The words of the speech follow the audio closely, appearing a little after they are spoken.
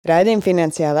Raidījumu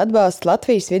finansiāli atbalsta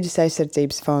Latvijas Vides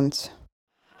aizsardzības fonds.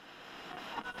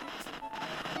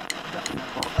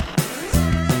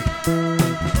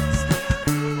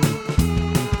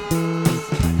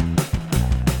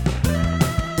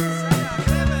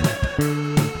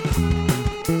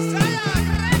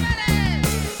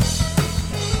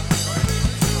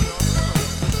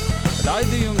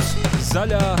 Raidījums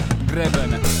Zaļā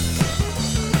grebene.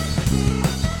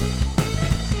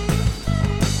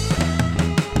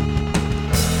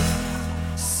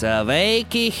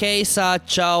 Sveiki, heisā,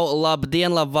 čau,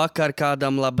 labdien, labvakar,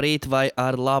 kādam labrīt vai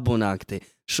ar labu nakti.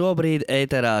 Šobrīd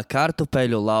ēterā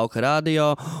Kartupeļu lauka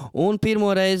radio un pirmo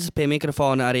reizi pie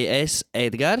mikrofona arī es,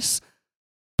 Edgars.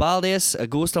 Paldies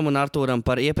Gustam un Artūram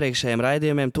par iepriekšējiem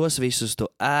raidījumiem. Tos visus tu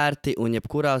ērti un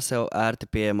jebkurā sev ērti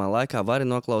pieejamā laikā vari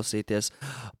noklausīties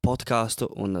podcastu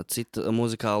un citu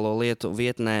muzikālo lietu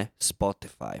vietnē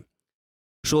Spotify.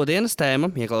 Šodienas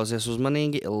tēma, ieklausies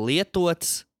uzmanīgi,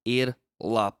 lietots ir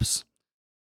labs.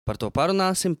 Par to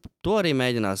parunāsim, to arī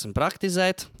mēģināsim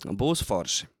praktizēt, būs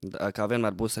forši. Kā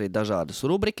vienmēr būs arī dažādas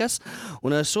rubrikas,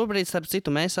 un šobrīd, starp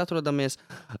citu, mēs atrodamies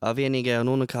vienīgajā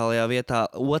un unikālajā vietā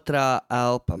Otrā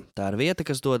elpa. Tā ir vieta,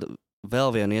 kas dod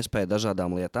vēl vienu iespēju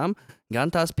dažādām lietām,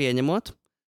 gan tās pieņemot,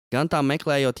 gan tām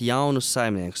meklējot jaunus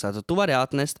saimniekus. Tātad tu vari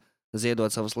atnest, ziedot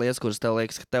savas lietas, kuras tev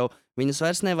liekas, ka tev viņas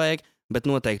vairs nevajag, bet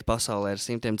noteikti pasaulē ir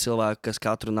simtiem cilvēku, kas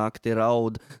katru nakti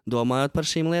raud, domājot par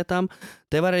šīm lietām.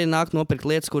 Te var arī nākt nopirkt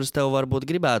lietas, kuras tev varbūt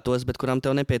gribētos, bet kuram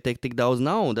tev nepietiek tik daudz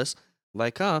naudas, vai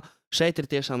kā. Šeit ir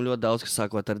tiešām ļoti daudz, kas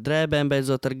sākot ar drēbēm,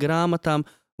 beidzot ar grāmatām.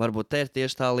 Varbūt te ir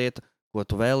tieši tā lieta, ko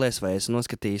tu vēlies, vai esi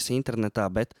noskatījis internetā,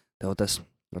 bet tev tas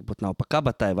varbūt nav pa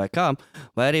kabatai vai kā,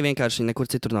 vai arī vienkārši nekur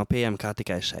citur nav pieejama kā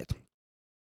tikai šeit.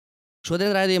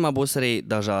 Šodien raidījumā būs arī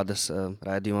dažādas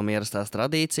raidījumam ierastās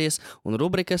tradīcijas un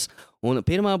rubrikas, un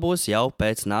pirmā būs jau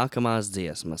pēc nākamās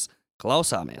dziesmas.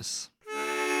 Klausāmies!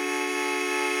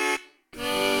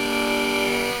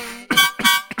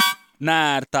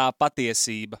 Nērtā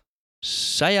patiesība.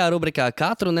 Šajā rubrikā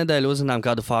katru nedēļu uzzinām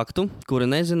kādu faktu, kuru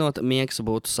nezinot, miegs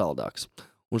būtu saldāks.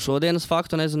 Un šodienas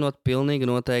faktu nezinot, pilnīgi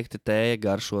noteikti tēja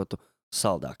garšotu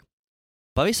saldāk.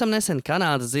 Pavisam nesen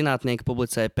Kanādas zinātnieki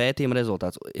publicēja pētījuma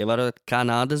rezultātus. Ievērojot,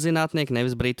 Kanādas zinātnieki,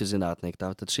 nevis britu zinātnieki.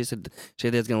 Tātad šī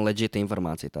ir diezgan leģita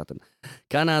informācija. Tātad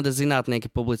Kanādas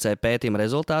zinātnieki publicēja pētījuma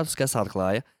rezultātus, kas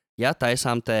atklāja, ja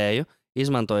taisām tēju,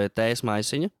 izmantojot tējas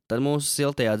maisiņu, tad mūsu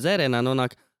siltajā dzērienā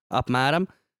nonāk apmēram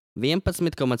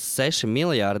 11,6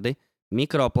 miljardi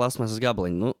mikroplasmasas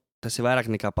gabaliņu. Nu, tas ir vairāk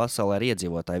nekā pasaulē ir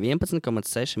iedzīvotāji.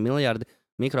 11,6 miljardi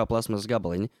mikroplasmasas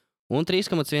gabaliņu un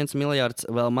 3,1 miljards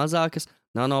vēl mazākas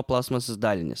nanoplasmasas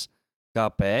daļiņas.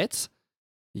 Kāpēc?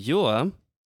 Jo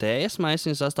tējas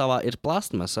maisiņu sastāvā ir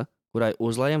plastmasa, kurai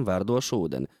uzliejam verdošu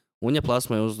ūdeni. Un, ja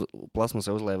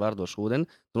plasmasai uzliej verdošu ūdeni,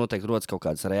 tad noteikti rodas kaut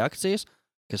kādas reakcijas,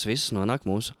 kas visas nonāk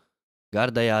mūsu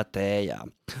gardajā tējā.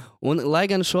 Un, lai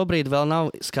gan šobrīd vēl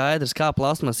nav skaidrs, kā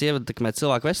plasmasa ietekmē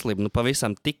cilvēku veselību,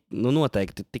 pavisam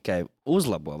noteikti tikai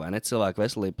uzlabo, vai ne, cilvēku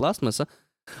veselību plasmasa,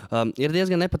 ir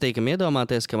diezgan nepatīkami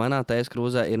iedomāties, ka manā tējas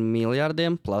krūzē ir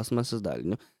miljardiem plasmasas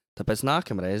daļiņu. Tāpēc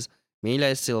nākamreiz,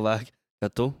 mīļais cilvēki,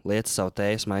 kad tu lieci savu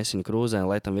tējas maisiņu krūzē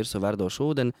un lietam virsū verdošu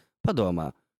ūdeni,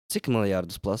 padomā, cik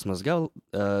miljardus plasmasas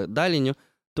daļiņu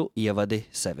tu ievadi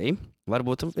sevī.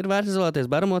 Varbūt ir vērts izvēlēties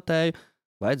baramo tēju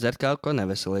vai dzert kaut ko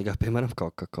neveselīgāk, piemēram,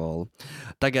 Coca-Colu.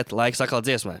 Tagad laiks atkal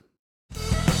dziesmai.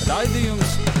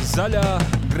 Raidījums Zaļā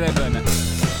grebene.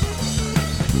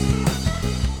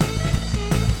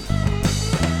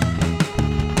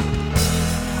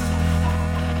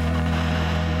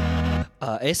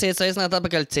 Esiet sveicināti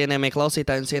atpakaļ, cienījamie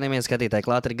klausītāji un cienījamie skatītāji.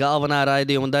 Klāt ir galvenā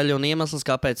raidījuma daļa un iemesls,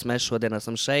 kāpēc mēs šodien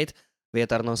esam šeit,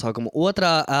 vietā ar nosaukumu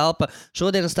Otrā elpa.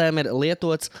 Šodienas tēma ir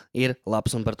lietots ir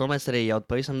labs, un par to mēs arī jau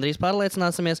pavisam drīz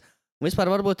pārliecināsimies. Un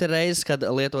vispār varbūt ir reizes, kad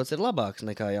lietots ir labāks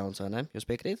nekā jauns, vai ne? Jūs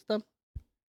piekrītat tam?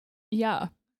 Jā.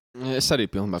 Es arī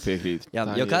pilnībā piekrītu. Jā,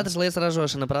 jo katras lietas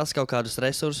ražošana prasa kaut kādus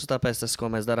resursus, tāpēc tas,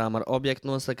 ko mēs darām ar objektu,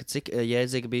 nosaka, cik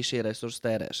jēdzīga bija šī resursu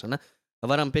tērēšana.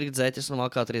 Varam pirkt zeķes un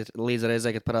valkāt līdz reizē,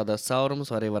 kad parādās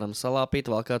caurums, vai arī varam salāpīt,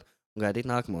 valkāt un gaidīt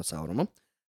nākamo caurumu.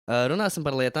 Runāsim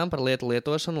par lietām, par lietu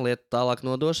lietošanu, lietu tālāk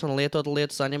nodošanu, lietotu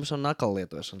lietu saņemšanu un atkal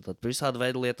lietošanu. Tad visādi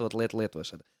veidi lietu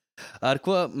lietošanu. Ar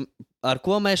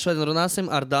ko mēs šodien runāsim?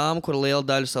 Ar dāmu, kur lielu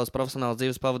daļu savas profesionālas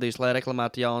dzīves pavadījusi, lai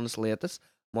reklamētu jaunas lietas,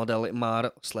 modeli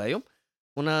Māra Sleju.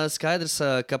 Un skaidrs,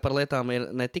 ka par lietām ir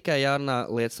ne tikai jārunā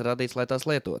lietas radīts, lai tās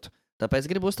lietotu. Tāpēc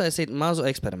gribu uztaisīt mazu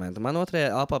eksperimentu. Man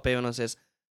otrajā elpā pievienosies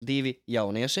 2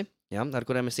 jaunieši, ja, ar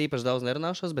kuriem es īpaši daudz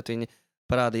nerunāšos, bet viņi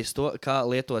parādīs to, kā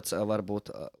lietots var būt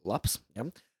labs. Ja.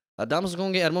 Dāmas un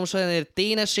kungi, ar mums šodien ir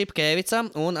Tīna Šipkevica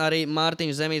un arī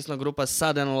Mārtiņš Zemīts no grupas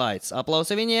Sudden Lights.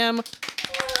 Aplausi viņiem!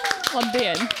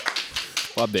 Labdien!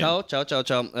 Labdien.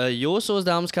 Čau. Jūsu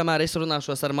uzdevums, kamēr es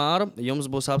runāšos ar Māru, jums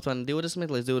būs aptuveni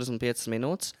 20 līdz 25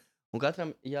 minūtes, un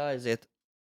katram jāaiziet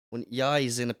un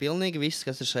jāizzina pilnīgi viss,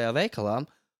 kas ir šajā veikalā,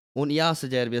 un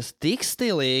jāsaģērbjas tik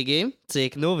stilīgi,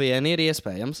 cik nu vien ir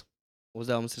iespējams.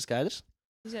 Uzdevums ir skaidrs?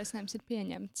 Izaicinājums ir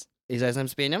pieņemts.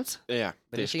 Izaicinājums pieņemts? Jā,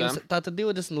 tieši tā. Tātad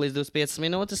 20 līdz 25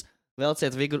 minūtes,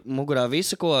 velciet mugurā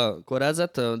visu, ko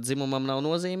redzat, dzimumam nav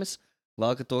nozīmes,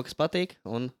 valkat to, kas patīk,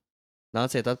 un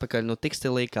nāciet atpakaļ, nu tik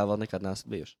stilīgi, kā vēl nekad neesat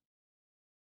bijuši.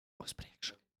 Uz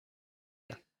priekšu.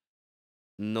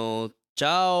 Nu,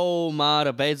 čau,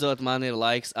 Māra, beidzot man ir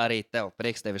laiks arī tev.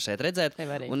 Prieks tevi šeit redzēt.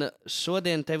 Tev arī. Un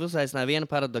šodien tevi uzaicināja viena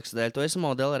paradoksa dēļ. Tu esi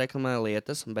modele, reklamē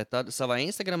lietas, bet tad savā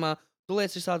Instagramā tu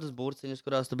liec visādas burciņas,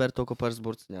 kurās tu beri to, ko parasti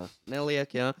burciņās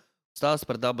neliek, jā. Stāst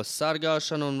par dabas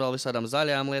sargāšanu un vēl visādām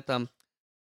zaļām lietām.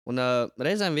 Un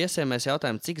reizēm viesiem mēs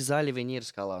jautājam, cik zaļi viņi ir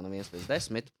skalā no 1 līdz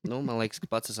 10. Nu, man liekas, ka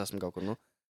pats es esmu kaut kur,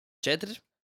 4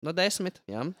 no 10,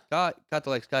 jā. Kā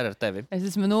tu liekas, kā ir ar tevi? Es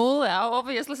esmu 0,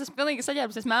 obviously, es esmu pilnīgi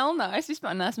saģērbusies melnā. Es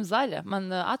vispār neesmu zaļa. Man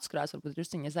atskrās varbūt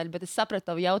drusciņa zaļa, bet es sapratu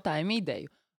tavu jautājumu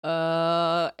ideju.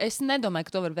 Es nedomāju,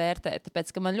 ka to var vērtēt,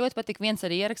 tāpēc, ka man ļoti patīk viens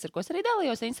arī ieraksts, ar ko es arī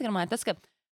dalījos Instagramā, tas, ka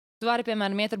tu vari,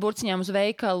 piemēram, iet ar burciņām uz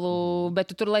veikalu, bet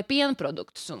tu tur lai piena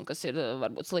produktus, un kas ir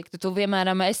varbūt slikti. Tu,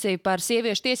 piemēram, esi par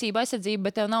sieviešu tiesību aizsardzību,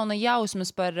 bet tev nav ne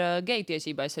jausmas par geju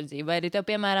tiesību aizsardzību. Vai arī tev,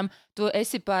 piemēram, tu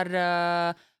esi par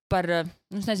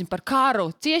kāru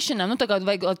ciešanām, nu tā kā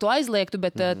vajag, lai tu aizliegtu,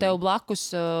 bet tev blakus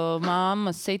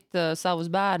mamma sit savus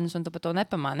bērnus, un tu par to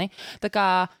nepamani. Tā kā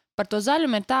par to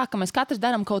zaļumu ir tā, ka mēs katrs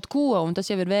darām kaut ko, un tas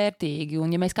jau ir vērtīgi.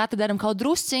 Un ja mēs katrs darām kaut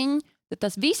drusciņu, tad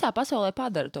tas visā pasaulē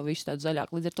padara to visu tādu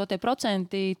zaļāku. Līdz ar to tie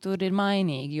procenti tur ir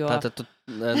mainīgi. Jo... Tātad tu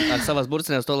ar savās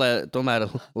burciņās tomēr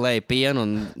lej pienu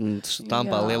un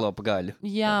stampā lielopu gaļu.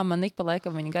 Jā, man ik pa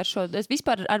laikam viņa garšo. Es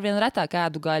vispār arvien retāk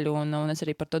ēdu gaļu, un es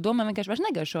arī par to domāju, vienkārši vairs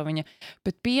negaršo viņa.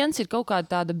 Bet piens ir kaut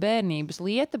kāda tāda bērnības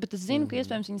lieta, bet es zinu, ka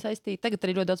iespējams viņa saistīja. Tagad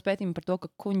arī ļoti daudz pētījumu par to,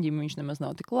 ka kuņģim viņš nemaz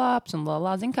nav tik labs un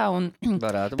zin kā. Un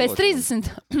pēc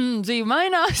 30 dzīve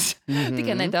mainās,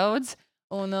 tikai nedaudz.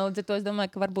 Un līdz ar to es domāju,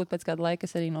 ka varbūt pēc kāda laika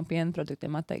es arī no piena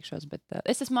produktiem atteikšos. Bet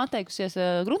es esmu atteikusies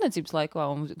grūtniecības laikā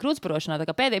un grūtsparošanā. Tā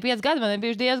kā pēdējie 5 gadi man ir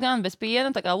bijuši diezgan bez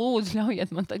piena, tā kā lūdzu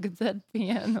ļaujiet man tagad dzert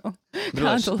pienu.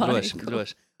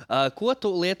 Droši. Ko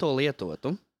tu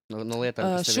lietotu? No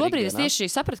lietām, šobrīd es tieši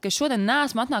sapratu, ka šodien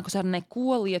neesmu atnākusi ar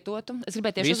neko lietotu. Es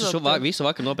gribēju tieši visu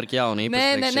vakaru nopirkt jaunu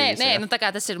īpašu. Nē, nu tā kā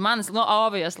tas ir manas,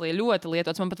 obviously, ļoti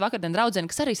lietots. Man pat vakardien draudzene,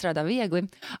 kas arī strādā viegli,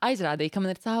 aizrādīja, ka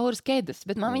man ir cauras kedas,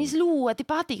 bet man viņas ļoti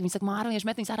patīk. Viņa saka, Māra,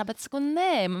 vienkārši met viņas ārā, bet es saku,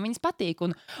 nē, man viņas patīk.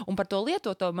 Un par to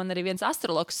lietoto man arī viens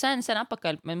astrologs sen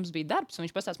apakaļ, mums bija darbs, un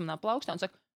viņš pastāst manā plaukstā un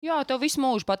saka, jā, tev visu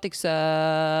mūžu patiks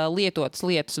lietotas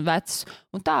lietas un vecas.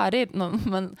 Un tā arī ir,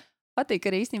 man patīk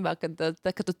arī īstenībā,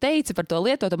 kad tu teici par to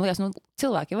lietotu, man liekas,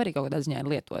 cilvēki jau arī kaut kādā ziņā ir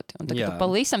lietoti. Un tad, kad tu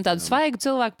pavisam tādu svaigu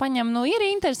cilvēku paņem, ir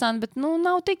interesanti, bet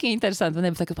nav tik interesanti. Un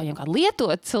nevis, ka paņem kādu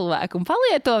lietotu cilvēku un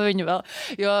palieto viņu vēl.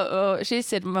 Jo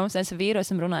šis ir, mums mēs vīru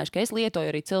esam runājuši, ka es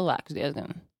lietoju arī cilvēkus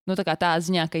diezgan. Nu, tā kā tā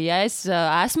ziņā, ka ja es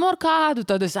esmu ar kādu,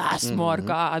 tad es esmu ar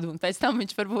kādu. Un pēc tam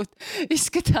viņš varbūt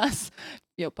izskatās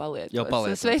jau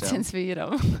palietos. Sveiciens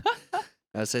vīram.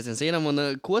 Sveiciens vīram, un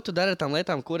ko tu dari ar tām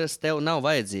lietām, kuras tev nav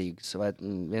vajadzīgas? Vai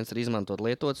viens ir izmantot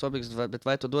lietotas objektus, bet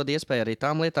vai tu dod iespēju arī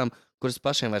tām lietām, kuras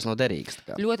pašiem vairs nav derīgas?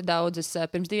 Ļoti daudz. Es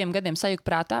pirms 2 gadiem sajuku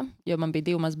prātā, jo man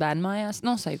bija 2 mazi bērni mājās.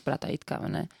 Sajuku prātā it kā,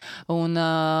 vai ne? Un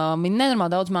viņi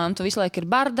nenormāli daudz mantu, visu laiku ir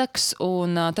bardaks,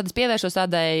 un tad es pievēršos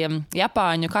tādai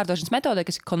Japāņu kārtošanas metodei,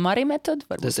 kas ir KonMari metode.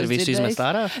 Tas ir visu izmest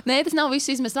ārā? Nē, tas nav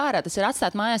visu izmest ārā. Tas ir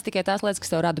atstāt mājās tikai tās lietas,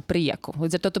 kas tev rada prieku.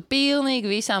 Līdz ar to tu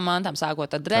pilnīgi visām mantām,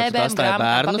 sākot ar drēbēm,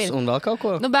 bērnus un vēl kaut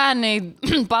ko? Bērni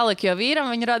palika, jo vīram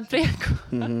viņi rada prieku.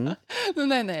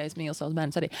 Nē, es mīlu savus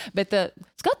bērnus arī. Bet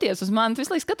skaties uz mani, tu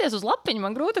visu laiku skaties uz lapiņu,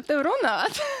 man grūti ar tevi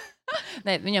runāt.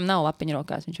 Nē, viņam nav lapiņa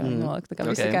rokās, viņš jau noliek, tā kā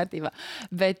viss ir kārtībā.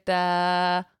 Bet,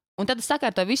 un tad es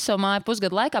sakārtoju visu savu māju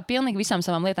pusgadu laikā, pilnīgi visām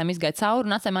savām lietām izgāju cauri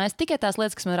un atstāju mājās tikai tās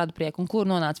lietas, kas man rada prieku, un kur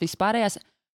nonāca vispārējās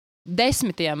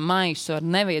 10 maisu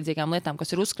ar nevajadzīgām lietām,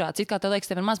 kas ir uzkrāts. It kā tev liekas,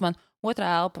 tev ir maz man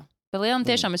otrā elpa. Par lielu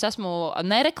tiešām es esmu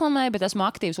nereklamēju, bet esmu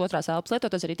aktīvs otrās elpas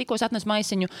lietotas. Arī tikko es atnesu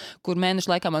maisiņu, kur mēnešu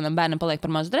laikā manam bērnam paliek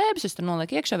par mazu drēbes, es tur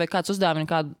nolieku iekšā, vai kāds uzdāvina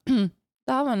kādu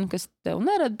dāvanu, kas tev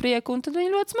nerada prieku, un tad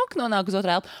viņi ļoti smuki nonāk uz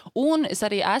otrā elpu. Un es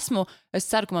arī es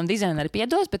ceru, ka man dizaineri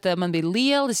piedos, bet man bija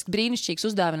lielisks, brīnišķīgs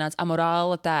uzdāvināts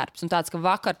amorāla tērps. Un tāds, ka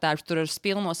vakartērps tur ar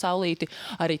spilno saulīti,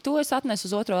 arī to es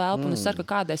atnesu uz otro elpu, un es ceru,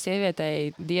 ka kādai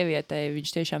sievietei, dievietei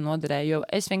viņš tiešām noderēja, jo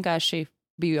es vienkārši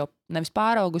biju jau nevis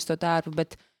pāraugus to tērpu,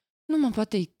 bet Man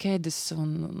patīk ķedes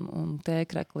un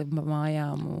tēkrekli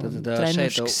mājām un Tad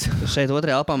trenuškas. šeit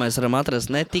otrajā elpā mēs varam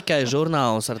atrast ne tikai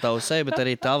žurnālus ar tavu seju, bet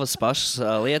arī tavas pašas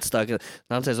lietas. Tā, ka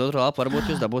nācies otro elpu,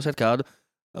 varbūt jūs dabūsiet kādu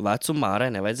vecu mārai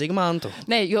nevajadzīgu mantu.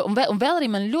 Nē, un vēl arī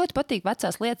man ļoti patīk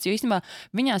vecās lietas, jo īstenībā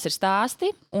viņās ir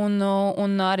stāsti, un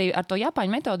arī ar to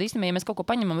japāņu metodu, īstenībā, ja mēs kaut ko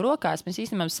paņemam rokās, mēs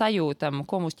īstenībā sajūtam,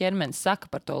 ko mūsu ķermenis saka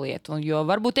par to lietu. Jo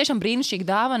varbūt tiešām brīnišķīga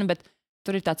dāvana, bet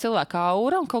tur ir tā cilvēka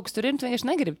aura, un kaut kas tur ir, un tu vienkārši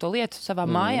negribi to lietu savā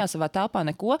mājā, savā telpā,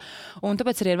 neko. Un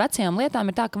tāpēc arī ar vecajām lietām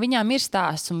ir tā, ka viņām ir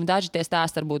stāsts, un daži tie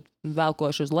stāsti varbūt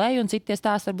velkoši uz leju, un citi tie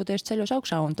stāsti varbūt tieši ceļoši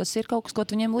augšā, un tas ir kaut kas, ko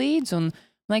tu viņiem līdzi. Un,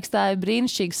 man liekas, tā ir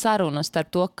brīnišķīga saruna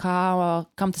starp to,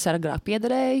 kam tas ir agrāk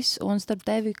piederējis, un starp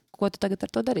tevi, ko tu tagad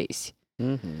ar to darīsi.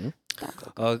 Man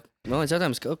liekas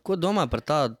jautājums, ko domā par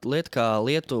tādu lietu kā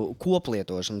lietu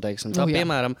koplietošanu, teiksim? Tā,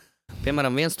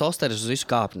 piemēram, viens tosteris uz visu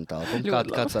kāpņu telpu.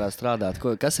 Kāds varētu strādāt?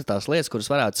 Kas ir tās lietas,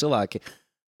 kuras varētu cilvēki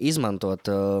izmantot,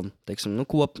 teiksim,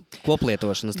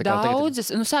 koplietošanas? Daudzas.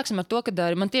 Sāksim ar to, ka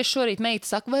man tieši šorīt meita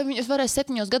saka, vai es varēšu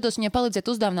 7 gados viņai palīdzēt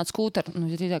uzdāvināt skūteru.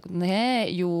 Nē,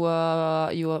 jo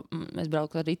es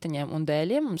braucu ar riteņiem un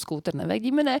dēļiem, un skūteru nevajag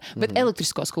ģimenē, bet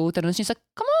elektrisko skūteru. Un viņa saka,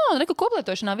 come on,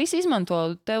 koplietošanā visi izmanto,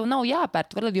 tev nav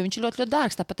jāpērt, jo viņš ir ļoti, ļoti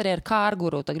dārgs, tāpat arī ar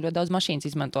kārguru, tagad ļoti daudz mašīnas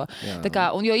izmanto. Tā kā,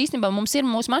 jo īstenībā mums ir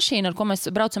mūsu mašīna, ar ko mēs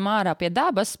braucam ārā pie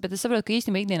dabas, bet es saprotu, ka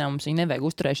īstenībā ikdienā mums viņa nevajag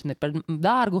uzturēšana par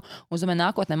dārgu, un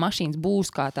nākotnē mašīnas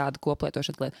būs kā tāda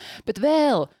koplietošanas lieta. Bet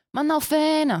vēl, man nav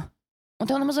fēna. Un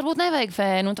tev nemaz varbūt nevajag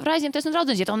fēnu, un tu var aizņemties no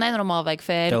draudzenes, ja tev nenormāli vajag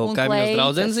fēnu. Tev kaimiņos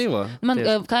draudzene dzīvo? Man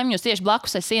kaimiņos tieši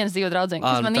blakus ir sienas dzīvo draudzene,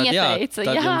 kas man ieteica.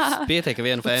 Tad jums pietiek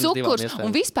viena fēna divām iespējām.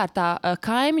 Un vispār tā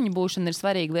kaimiņu būšana ir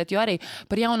svarīga lieta, jo arī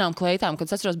par jaunām kleitām, kad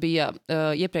es atceros bija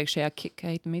iepriekšējā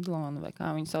Kate Middleton, vai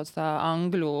kā viņa sauc tā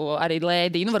angļu, arī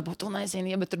lēdī, varbūt tu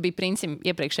nezini, bet tur bija princim,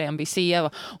 iepriekšējām bija sieva,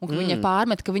 un ka viņa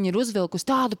pārmet, ka viņa ir uzvilkusi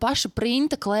tādu pašu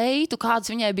printa kleitu, kāds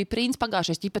viņai bija prints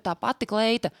pagājušais, ķipa tā pati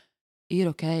kleita. Ir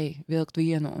ok, vilkt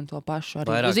vienu un to pašu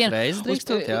arī. Vairāk reizes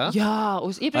drīkstot, jā? Jā,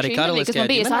 uz iepriekšējā interviju, kas man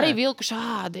bija, es arī vilku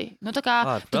šādi. Tā kā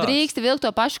tu drīksti vilkt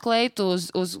to pašu kleitu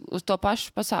uz to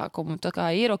pašu pasākumu. Tā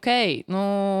kā ir ok,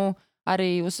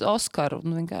 arī uz Oskaru.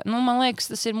 Man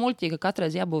liekas, tas ir muļķīgi, ka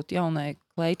katreiz jābūt jaunai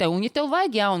kleitai. Un ja tev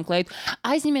vajag jaunu kleitu,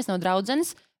 aizņemies no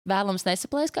draudzenes, vēlams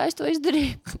nesaplēs, kā es to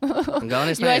izdarīju.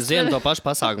 Galvenais neaiziet to pašu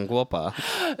pasākumu kopā.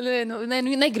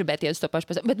 Negribēties to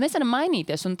pašu pasākumu. Bet mēs varam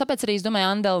mainīties. Un tāpēc arī, es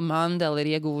domāju, Mandela ir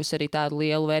ieguvusi arī tādu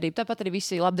lielu vērību. Tāpat arī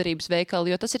visi labdarības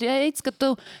veikali, jo tas ir veids, ka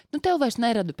tev vairs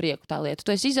nerada prieku tā lieta.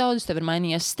 Tu esi izaudzis, tev ir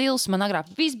mainījies stils. Man agrāk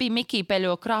viss bija Mikī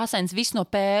peļo krāsains, viss no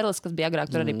pērles, kas bija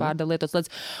agrāk tur arī pārdeva lietotas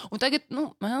lietas. Un tagad,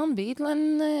 man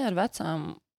Bīdlene ar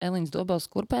vecām Elīnas Dobeles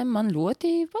kurpēm man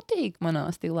ļoti patīk manā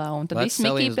stilā. Un tad viss Mikī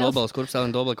Elīnas Dobeles kurps,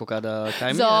 Elīna Dobele kaut kādā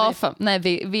kaimiņā? Zofa. Nē,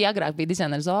 bija agrāk bija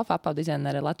dizaineri Zofa, apau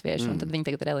dizaineri latvieši, un tad viņi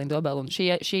tagad ir Elīna Dobele. Un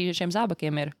šiem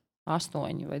zābakiem ir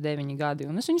 8 vai 9 gadi,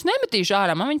 un es viņus nemetīšu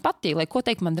ārā. Man viņi patīk, lai ko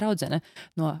teikt man draudzene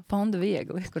no fonda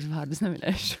viegli, kurš vārdus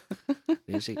neminēšu.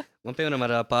 Man, piemēram,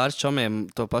 ar pāris čomiem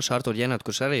to pašu Arturu Jenatu,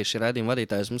 kurš arī šī raidījuma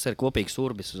vadītājs, mums ir kopīgs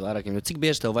urbis uz vairākiem. Cik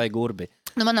bieži tev vajag urbi?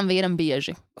 Manam vīram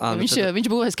bieži. Viņš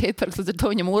būvē skateparks, līdz ar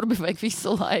to viņam urbi vajag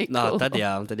visu laiku. Tad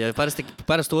jā.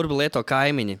 Parasti urbi lieto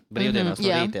kaimiņi brīvdienās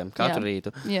no rītiem, katru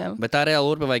rītu. Jā. Bet tā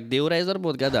reāli urbi vajag 2 reizes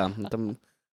varbūt gadā.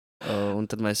 Un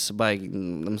tad mēs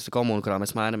mums ir komūna, kurā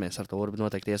mēs mainamies ar to urbi,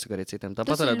 noteikti iesaku arī citiem.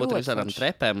 Tāpat varētu būt visādām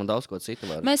trepēm un daudz ko citu.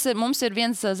 Mums ir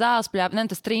viens zāles pļāp,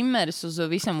 tas trimmeris uz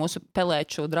visam mūsu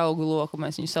pelēču draugu loku,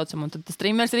 mēs viņu saucam, un tad tas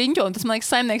trimmeris riņķo, un tas, man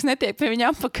liekas, saimnieks netiek pie viņa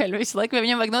apakaļ visu laiku, vai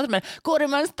viņam vajag notrumēt, kur ir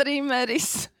mans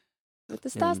trimmeris?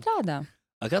 Tas tā strādā.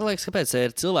 Kad liekas, kāpēc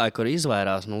ir cilvēki, kuri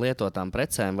izvairās no lietotām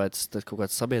precēm, vai tas kaut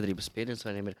kāds sabiedrības pieņems,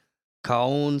 vai viņiem ir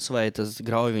kauns, vai tas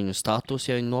grauj viņu status,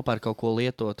 ja viņi nopērk kaut ko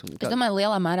lietot? Es domāju,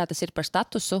 lielā mērā tas ir par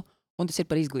statusu un tas ir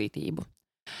par izglītību.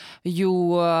 Jo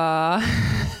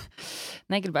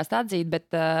negribās tā atzīt, bet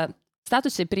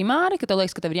status ir primāri, ka tev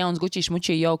liekas, ka tev ir jauns gučī,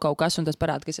 šmučī jau kaut kas, un tas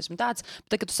parāda, ka es esmu tāds.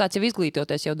 Bet tad, kad tu sāc jau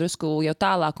izglītoties jau drusku jau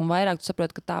tālāk un vairāk, tu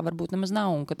saproti, ka tā varbūt nemaz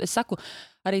nav. Un kad es saku,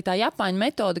 arī tā japāņu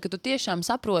metode, ka tu tiešām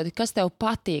saproti, kas tev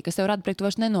patīk, kas tev rada priek, tu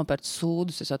vairs nenopērc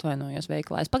sūdus, es atvainojos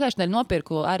veikalā. Es pagājušajā nedēļā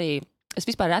nopirku arī. Es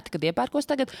vispār reti, kad iepērkos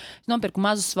tagad, es nopirku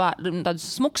mazus tādus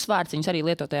smukus svārciņus arī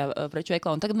lietotajā preču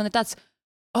veikalā. Un tagad man ir tāds,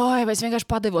 vai es vienkārši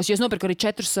padevos, jo es nopirku arī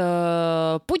 4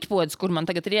 puķpodus, kur man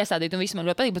tagad ir iesādīti un visi man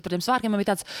ļoti patīk, bet par tiem svārkiem man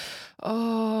bija tāds,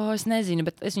 es nezinu,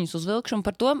 bet es viņus uzvilkšu. Un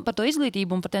par to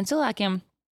izglītību un par tiem cilvēkiem,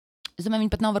 es domāju,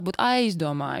 viņi pat nav varbūt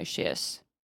aizdomājušies,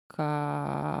 ka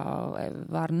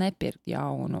var nepirkt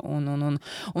jaunu.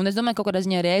 Un es domāju, ka kaut kādā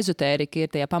ziņā arī ezotērika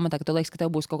ir tajā pamatā, ka tev liekas, ka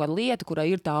tev būs kaut kāda lieta, kurai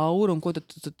ir tā aura un ko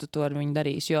tu ar viņu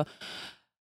darīsi. Jo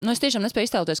es tiešām nespēju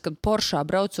iztēloties, ka Poršā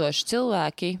braucoši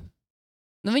cilvēki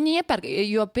Nu, viņi iepērk,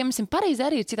 jo, piemēram, Parīzē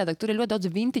arī ir citādāk. Tur ir ļoti daudz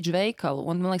vintage veikalu.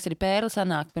 Un, man liekas, arī Pērle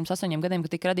sanāk pirms 8 gadiem,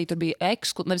 kad tika radīta, tur bija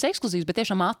nevis ekskluzīvs, bet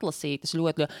tiešām atlasītas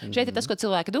ļoti. Šeit ir tas, ko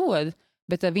cilvēki dod.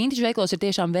 Bet vintage veikalos ir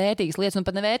tiešām vērtīgas lietas, un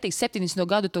pat nevērtīgas 70.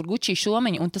 gadu tur Gucci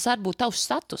šomiņi, un tas arī būtu tavs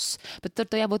status. Bet tur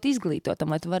jābūt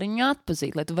izglītotam, lai tu vari viņu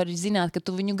atpazīt, lai tu vari zināt, ka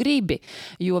tu viņu gribi.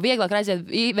 Jo vieglāk aiziet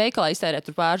veikalā iztērēt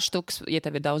tur pāris štuks, ja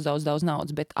tev ir daudz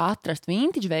naudas, bet atrast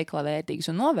vintage veikalā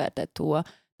vērtīgas un novērtēt to,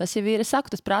 tas jau ir, es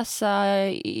saku, tas prasa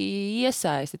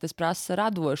iesaisti, tas prasa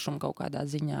radošumu kaut kādā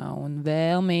ziņā un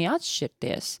vēlmi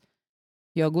atšķirties.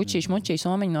 Jo Gucci, šmučī,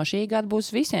 somiņi no šī gada būs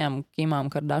visiem Kimām,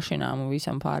 Kardashianām un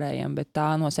visam pārējiem, bet tā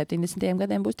no 70.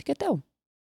 gadiem būs tikai tev.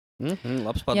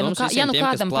 Labs padoms visiem tiem,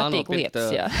 kādam patīk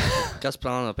lietas, jā. Kas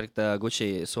plāno pirkt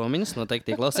Gucci somiņus,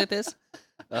 noteikti klausieties.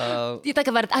 Ja tā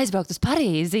kā varat aizbraukt uz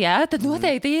Parīzi, jā, tad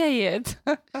noteikti ieiet.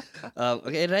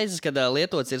 Ir reizes, kad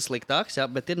lietots ir sliktāks, jā,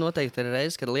 bet ir noteikti arī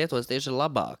reizes, kad lietots tieši ir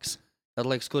labāks.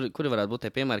 Tad liekas, kuri varētu būt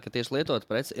tie piemēri, ka tieši lietot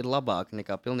preci ir labāk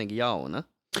nekā pilnīgi jauna?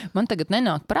 Man tagad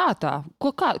nenāk prātā.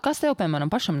 Kas tev, piemēram,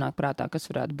 pašam nāk prātā, kas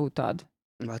varētu būt tāda?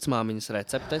 Vecmāmiņas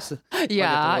receptes.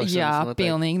 Jā,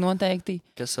 pilnīgi noteikti.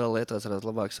 Kas vēl lietos varētu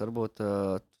labāks,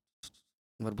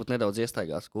 varbūt nedaudz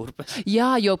iestaigās kurpes.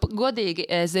 Jā, jo godīgi,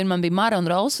 man bija Mara un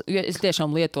Rolls, jo es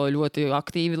tiešām lietoju ļoti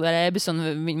aktīvi drēbes, un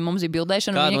mums bija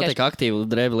bildēšana. Kā notiek aktīvu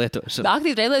drēbu lietošana?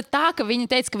 Aktīvi drēbu tā, ka viņi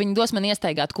teica, ka viņi dos man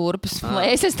iestaigāt kurpes. Lai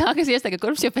es esmu tā, kas iestaigāt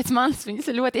kurpes, jo pēc manis viņas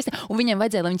ir ļoti iestaigātas. Un viņiem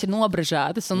vajadzēja, lai viņas ir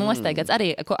nobražātas un nostaigātas.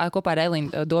 Arī kopā ar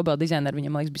Elīnu Dobelu dizaineru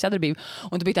viņam, liekas, bija sadarbība.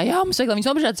 Un tu bija tā, jā, mums vajag, lai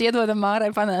viņas nobražātas iedodam Mārai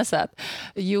panēsāt.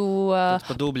 Jo...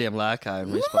 Pa dubļiem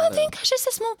lēkāju. Man vienkārši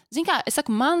es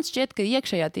saku, man šķiet, ka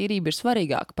iekšējā tīrība ir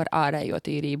svarīgāka par ārējo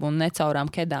tīrību un necaurām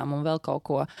kedām un vēl kaut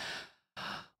ko.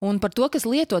 Un par to, kas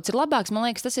lietots ir labāks, man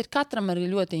liekas, tas ir katram arī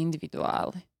ļoti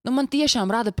individuāli. Nu, man tiešām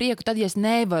rada prieku, tad, ja es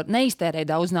neiztērēju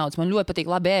daudz naudas, man ļoti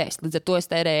patīk labi ēst, līdz ar to es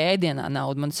tērēju ēdienā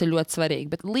naudu, man tas ir ļoti svarīgi.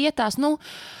 Bet lietās,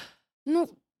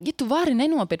 ja tu vari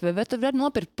nenopirkt, vai tu vari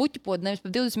nopirkt puķupodu nevis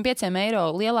par 25 eiro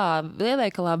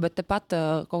lielveikalā, bet tepat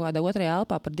kaut kādā otrajā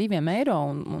elpā par 2 eiro,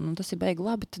 un tas ir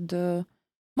beigi labi, tad...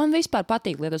 Man vispār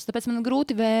patīk lietas, tāpēc man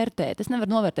grūti vērtēt. Es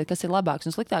nevaru novērtēt, kas ir labāks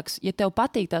un sliktāks. Ja tev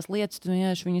patīk tās lietas, tu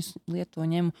vienkārši viņas lieto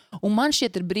ņem. Un man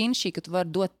šķiet ir brīnišķīgi, ka tu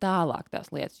vari dot tālāk tās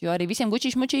lietas. Jo arī visiem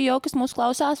Gucci šmučī jau, kas mūs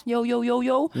klausās,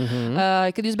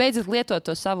 kad jūs beidzat lietot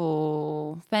to savu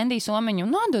Fendi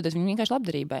somiņu, atdodiet viņu vienkārši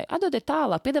labdarībai. Atdodiet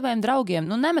tālāk, piedāvājam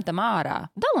draugiem, nemetam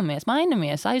ārā. Dalamies,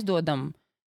 mainamies, aizdodam.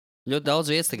 Ļoti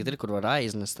daudz vietas tagad ir, kur var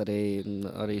aiznest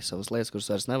arī savas lietas,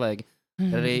 kuras vairs nevajag.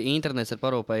 Arī internets ir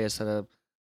parūpējies ar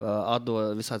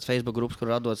atdod visādas Facebook grupas, kur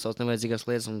atdod savas nevajadzīgās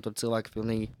lietas, un tur cilvēki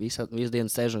pilnīgi visu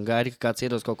dienu sēž un gaida, ka kāds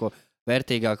iedos kaut ko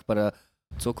vērtīgāku par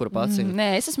cukuru pacim. Nē,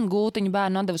 es esmu gultiņu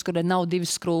bērnu atdevis, kur nav 2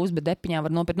 skrūves, bet depiņā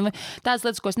var nopirkt. Tādas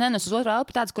lietas, ko es nenesu uz otru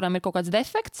elpu, tādas, kurām ir kaut kāds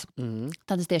defekts,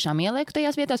 tādas tiešām ielieku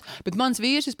tajās vietās. Bet mans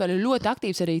vīrs vispār ir ļoti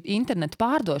aktīvs arī internetu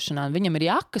pārdošanā. Viņam ir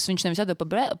jakas, viņš nevis atdod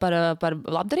par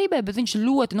labdarībai, bet viņš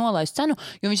ļoti nolaist cenu,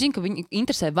 jo viņš zina, ka viņu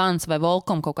interesē Vans vai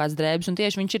Volkom kaut kāds drēbes, un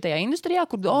tieši viņš ir tajā industrijā,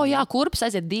 kur, kurpes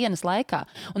aiziet dienas laikā.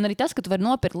 Un arī tas, ka tu vari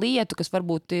nopirkt lietu, kas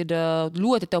varbūt ir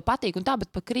ļoti tev patīk, un tā,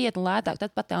 bet pa krietni lētāk,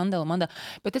 tad pati Andela.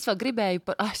 Bet es vēl gribēju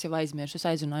es jau aizmirsu, es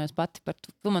aizrunājos pati par to.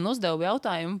 Tu man uzdevi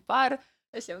jautājumu par...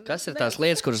 Kas ir tās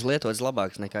lietas, kuras lietotas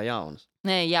labākas nekā jaunas?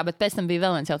 Nē, jā, bet pēc tam bija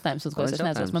vēl viens jautājums, uz ko es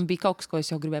neatceros. Man bija kaut kas, ko es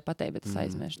jau gribēju pateikt, bet es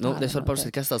aizmirsu. Es varu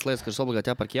paprasīt, kas tās lietas, kuras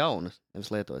obligāti jāpērk jaunas, nevis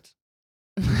lietotas?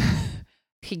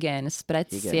 Higienas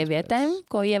preces sievietēm,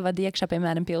 ko ievada iekšā,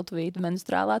 piemēram, piltuvītu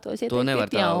menstruālā, tos ieteikt to nevar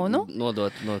pirkt jaunu.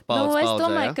 Nodot no paudzes paudzē, es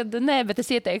domāju, ka nē, bet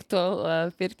es ieteiktu to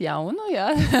pirkt jaunu, jā.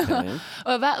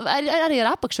 Arī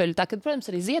ar apakšveļu, tā, kad, protams,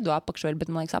 arī ziedo apakšveļu,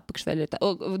 bet, man liekas, apakšveļu ir tā.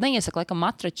 Neiesaka, laikam,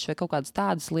 matračs vai kaut kādas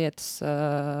tādas lietas,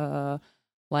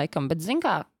 laikam, bet, zin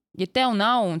kā, ja tev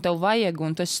nav un tev vajag,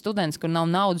 un tu esi students, kur nav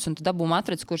naudas, un tu dabū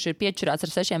matracis, kurš ir piečurāts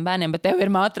ar 6 bērniem, bet tev ir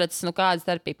matracis, kāda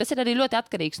starpība. Tas ir arī ļoti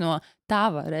atkarīgs no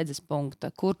tava redzes punkta,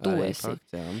 kur tu esi.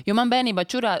 Jo man bērnībā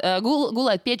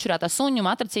gulēt piečurātā suņu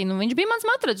matracī, viņš bija mans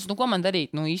matracis, ko man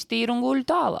darīt? Iztīru un guļu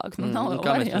tālāk.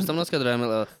 Kā mēs pirms tam noskaidrojam,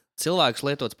 cilvēks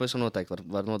lietots pavisam noteikti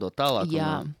var nodot tālāk.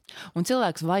 Jā, un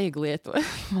cilvēks vajag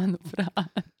lietot,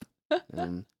 manuprāt.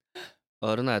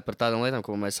 Runājot par tādām lietām,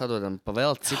 ko mēs atdodam pa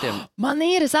vēl citiem. Man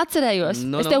ir, es atcerējos.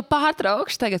 Es tev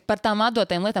pārtraukšu tagad par tām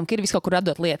atdotiem lietām, ka ir visu kaut kur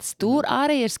atdot lietas. Tur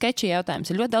arī ir sketči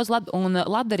jautājums. Ir ļoti daudz un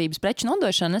labdarības preču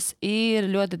nodošanas ir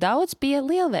ļoti daudz pie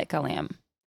lielveikaliem.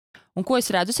 Un ko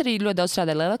es redzu, es arī ļoti daudz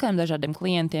strādāju lielveikaliem, dažādiem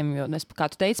klientiem, jo es, kā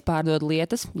tu teici, pārdodu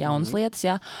lietas, jaunas lietas,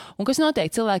 jā. Un kas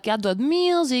notiek? Cilvēki atdod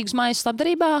milzīgus maisus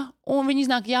labdarībā, un viņi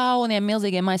iznāk jauniem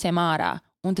milzīgiem maisiem ārā.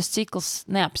 Un tas cikls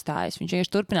neapstājas. Viņš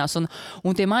vienkārši turpinās.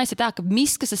 Un tie maisi ir tā, ka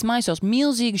miskas maisos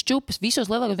milzīgas čupas,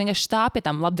 visos lielākos vienkārši stāv pie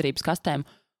tām labdarības kastēm.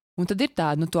 Un tad ir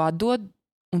tāda, tu atdod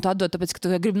Un tu atdod, tāpēc, ka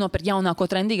tu gribi nopērt jaunāko,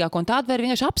 trendīgāko, un tādu vai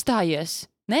vienkārši apstājies.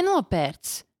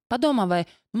 Nenopērts. Padomā, vai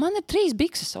man ir 3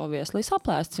 bikses obviously,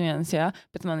 saplēsts viens, jā,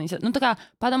 bet man viņas, tā kā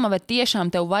padomā, vai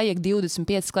tiešām tev vajag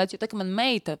 25 kleitus, jo tā, ka man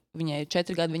meita, viņai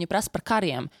 4 gadi, viņa prasa par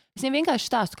kariem. Es viņiem vienkārši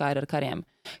stāstu, kā ir ar kariem.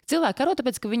 Cilvēki karo,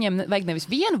 tāpēc, ka viņiem vajag nevis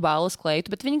 1 balles kleitu,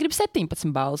 bet viņi grib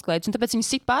 17 balles kleitus, un tāpēc viņi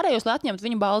sit pārējos, lai atņemtu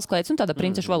viņu balles kleitus, un tādā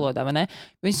princešu valodā, vai ne?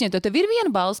 Viņi tev ir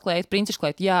 1 balles kleitu, princešu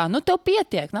kleitu, jā, nu tev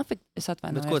pietiek, nafik, es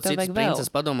atvainojos. Bet ko cits princes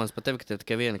padomās par tevi, ka tev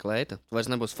tikai 1 kleita? Tu vairs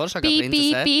nebūs foršākā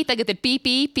princese? Tagad ir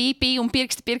pī, un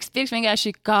pirksti,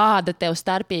 vienkārši kāda tev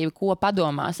starpība, ko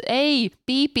padomās. Ej,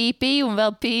 pī, un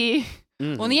vēl pī,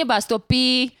 un iebāz to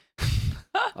pī.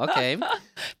 Okay.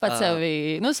 Pats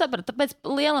sevi, saprat, tāpēc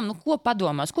lielam, ko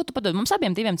padomās, ko tu padomās? Mums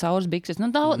abiem 2 cauras bikses,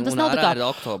 tas nav tā kā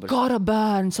kara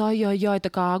bērns, ai, tā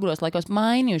kā agros laikos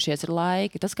mainījušies ir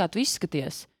laiki, tas kā tu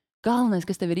izskaties. Galvenais,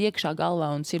 kas tev ir iekšā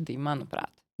galvā un sirdī,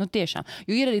 manuprāt. Tiešām,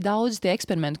 jo ir arī daudz tie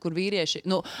eksperimenti, kur vīrieši,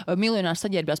 miljonāri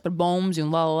saģērbjās par bombzi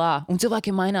un un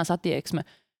cilvēkiem mainās attieksme.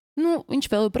 Viņš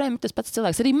vēl joprojām ir tas pats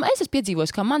cilvēks. Arī es esmu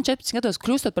piedzīvojis, kā man 14 gados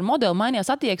kļūstot par modeli mainījās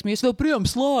attieksme, jo es vēl projām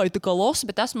slāju tā kā losu,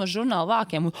 bet esmu uz žurnāla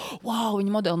vākiem. Wow,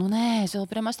 viņa modeli, nē, es vēl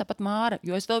projām esmu tāpat Māra,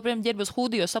 jo es vēl projām ģērbos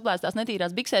hudijos, saplēstās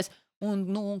netīrās biksēs, un,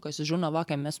 ka es uz žurnāla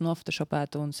vākiem esmu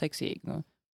nofotošopēta un seksīgi,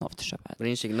 nofotošopēta.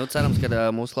 Brīnišķīgi. Cerams, ka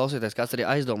mūsu klausītājs kāds arī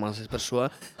aizdomāsies par šo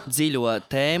dziļo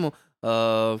tēmu,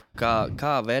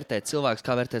 kā vērtēt cilvēks,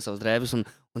 kā vērtēt savus drēbes un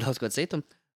daudz ko citu.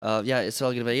 Jā, es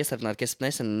vēl gribēju iestarpināt, ka es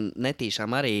nesen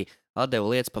netīšām arī atdevu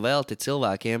lietas pa velti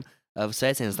cilvēkiem.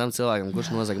 Sveiciens tam cilvēkam,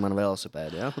 kurš nozaga manu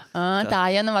velosipēdu. Ja? Tā,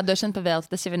 ja nav atdošana pa velti,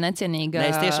 tas jau ir necienīgi.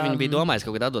 Nē, es tieši viņu biju domājis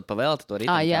kaut kad atdot pa velti to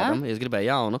riteni kādam. Es gribēju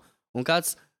jaunu. Un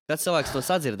kāds cilvēks to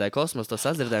sadzirdēja, kosmos to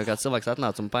sadzirdēja, un kāds cilvēks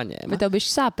atnāca un paņēma. Bet tev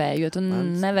bišķi sāpēja, jo tu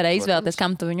nevarēji izvēlēties,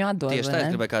 kam tu viņu atdod. Tieši tā,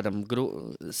 es gribēju kādam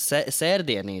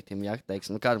sērdienītim, ja,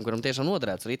 teiksim, kādam, kuram tiešām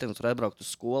noderēts ritenis, var atbraukt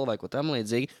uz skolu vai ko tam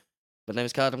līdzīgi. Bet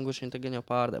nevis kādam, kurš viņu tagad jau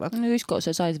pārdeva.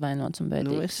 Izklausies aizvainots un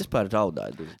bēdīgs. Es vispār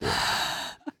raudāju.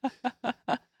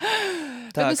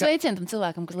 Mēs veicam tam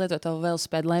cilvēkam, kas lieto tavu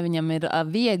velosipēdu, lai viņam ir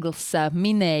viegls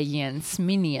miniens,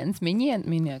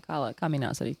 kā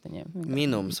minās ar riteņiem?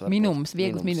 Minums,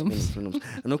 viegls minums.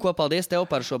 Ko, paldies tev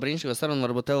par šo brīnišķīgo sarunu.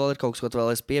 Varbūt tev vēl ir kaut kas, ko tu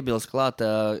vēl esi piebilst klāt,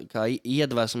 kā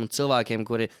iedvesmu cilvēkiem,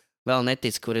 kuri vēl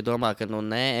netic, kuri domā, ka,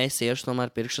 nē, es iešu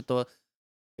tomēr pirkšu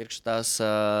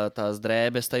tās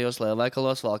drēbes tajos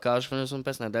lielveikalos, valkāšu viņus un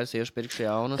pēc nedēļas iešu pirkšu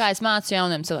jaunas. Kā es mācu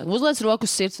jauniem cilvēkiem? Uzliec roku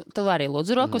uz sirds, tev arī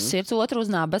lūdzu roku uz sirds, otru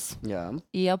uz nabas. Jā.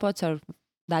 Ieelpots ar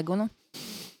degunu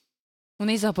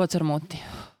un izelpots ar muti.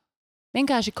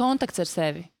 Vienkārši kontakts ar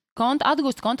sevi.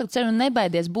 Atgūst kontaktu sevi un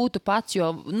nebaidies būt pats, jo,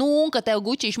 ka tev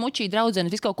gučīši, mučī, draudzenes,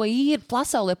 viss kaut ko ir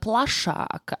pasaulē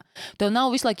plašāka. Tev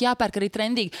nav visu laiku jāpērk arī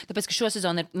trendīgi, tāpēc, ka šo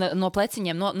sezonu ir no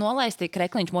pleciņiem nolaisti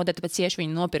krekliņš modē, tāpēc cieši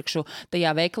viņu nopirkšu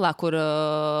tajā veikalā, kur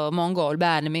mongoli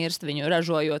bērni mirst viņu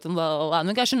ražojot un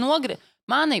vienkārši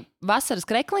mani vasaras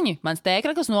krekliņi, mans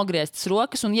tēkrakls nogrieztas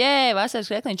rokas un, vasaras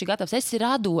krekliņš ir gatavs. Esi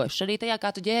radošs arī tajā, kā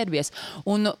tu ģērbies.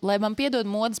 Un, lai man piedod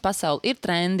modes pasauli, ir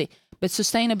trendi. Bet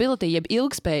sustainability, jeb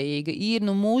ilgspējīga, ir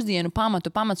mūsdienu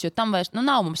pamats, jo tam vairs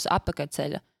nav mums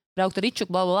apakaļceļa. Braukt ar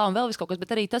ričuku, bla, bla, bla, un vēl viss kaut kas,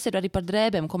 bet arī tas ir arī par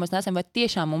drēbēm, ko mēs neesam, vai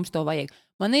tiešām mums to vajag.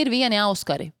 Man ir vieni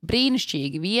auskari,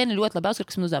 brīnišķīgi, vieni ļoti labi auskari,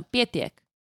 kas man uzdevumi pietiek.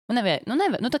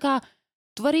 Tā kā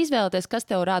tu vari izvēlēties, kas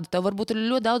tev rāda. Tev varbūt ir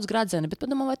ļoti daudz gradzeni, bet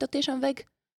padomā, vai tev tiešām vajag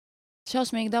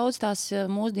šausmīgi daudz tās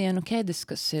mūsdienu ķēdes,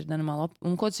 kas ir nenormāli.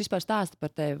 Un ko tas vispār stāsta par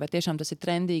tevi? Vai tiešām tas ir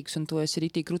trendīgs un tu esi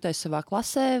ritīgi krūtais savā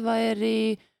klasē, vai arī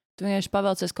tu vienkārši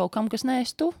pavelcies kaut kam, kas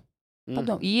neesi tu?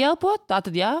 Ieelpo,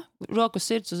 tātad rokas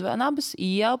sirds uz nabas,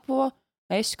 ieelpo,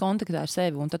 esi kontaktā ar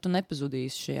sevi, un tad tu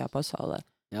nepazudīsi šajā pasaulē.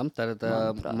 Jā, tad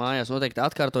mājās noteikti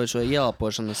atkārtojot šo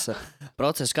ieelpošanas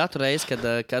procesu katru reizi,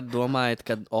 kad domājat,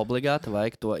 kad obligāti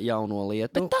vajag to jauno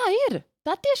lietu. Bet tā ir.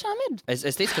 Tā tiešām ir.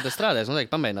 Es ticu, ka tas strādājas.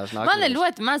 Noteikti pamēģināšu nākamajā. Man ir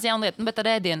ļoti maz jaunu lietu, bet ar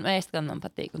ēdienu ēst, gan man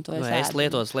patīk. Es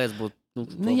lietotas lietas būtu.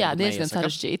 Diezgan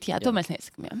sarežģīti. Jā, to mēs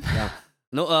neizsakam. Jā.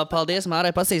 Paldies,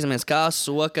 Mārai. Pasīsimies, kā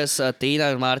sokas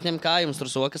Tīnai un Mārtiņam. Kā jums tur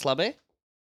sokas labi?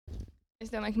 Es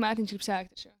domāju, ka Mārtiņš grib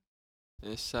sākt ar šo.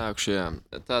 Es sākušu, jā.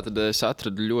 Tātad es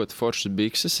atradu ļoti foršas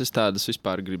bikses. Es tādas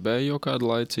vispār gribēju jau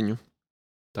kādu laiciņu.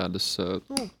 Tādas,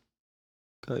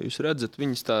 kā jūs redzat,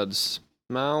 viņas tādas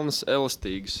melnas,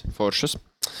 elastīgas, foršas.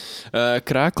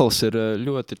 Krēkls ir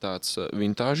ļoti tāds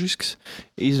vintāžisks.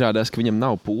 Izrādās, ka viņam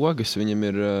nav pogas, viņam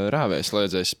ir rāvējs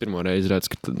lēdzējs. Pirmo reizi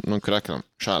redzu, ka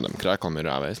šādam krēklam ir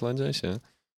rāvējs lēdzējs, jā.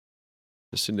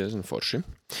 Tas ir diezgan forši.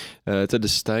 Tad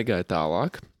es staigāju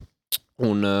tālāk.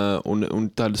 Un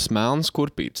tādas melnas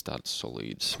kurpītes, tādas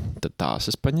solīdas. Tad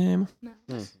tās es paņēmu.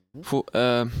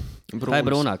 Tā ir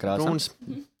brūnā krāsa.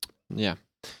 Jā.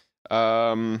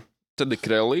 Tad ir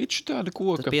krellīči tāda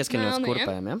koka. Tas pieskaņots Melni, ja?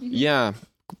 kurpēm, ja? Jā,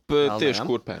 Melnajām? tieši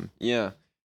kurpēm. Jā.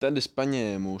 Tad es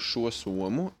paņēmu šo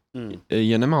somu.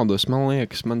 Ja nemaldos, man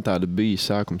liekas, man tāda bija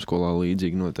sākuma skolā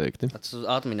līdzīgi noteikti. Tas uz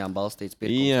atmiņām balstīts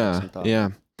pirkums. Jā.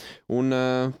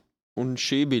 Un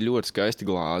šī bija ļoti skaista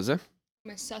glāze.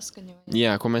 Mēs saskaņojam.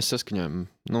 Jā, ko mēs saskaņojam.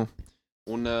 Nu,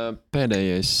 un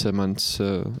pēdējais mans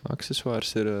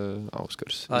aksesuārs ir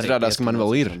auskars. Izrādās, ka man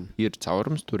vēl ir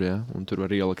caurums tur, jā, un tur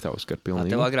var ielikt auskaru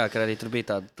pilnīgi. Tev agrāk arī tur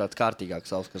bija tāds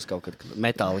kārtīgāks auskars kaut kad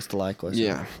metālista laikos.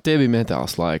 Jā, tie bija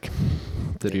metāls laiki.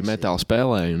 Tur arī metāli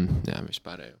spēlēja un jā,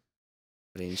 vispārējo.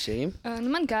 Brīnišķīgi.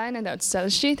 Man gāja nedaudz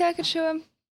sarežģītāk ar šo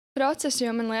procesu,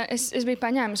 jo es biju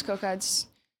paņēmis kaut kādas,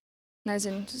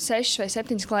 6 vai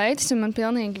 7 kleitas, un man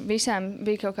pilnīgi visām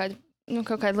bija kaut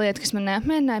kāda lieta, kas man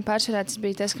neapmierināja. Pārsvarā tas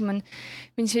bija tas, ka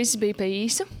viņas visas bija pa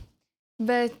īsu,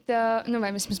 bet,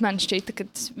 vai vismaz man šķita, ka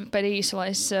tas par īsu,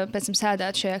 lai es pēc tam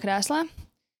sēdētu šajā krēslā.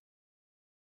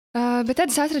 Bet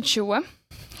tad es atradu šo,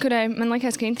 kurai man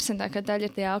likās, ka interesantākā daļa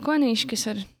ir tie alkonīši, kas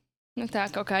var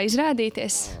tā kaut kā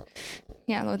izrādīties.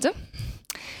 Jā, lūdzu.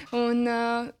 Un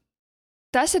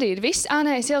tas arī ir viss.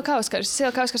 Nē, es ieliku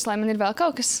auskars, lai man ir vēl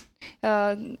kaut kas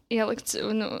ielikts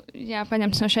un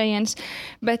paņemts no šejienes.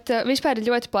 Bet vispār ir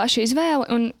ļoti plaša izvēle.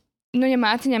 Un, ja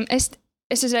Mārtiņam, es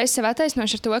uzreiz sev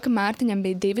attaisnošu ar to, ka Mārtiņam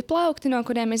bija 2 plaukti, no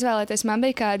kuriem izvēlēties. Man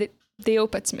bija kādi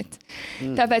 12.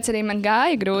 Tāpēc arī man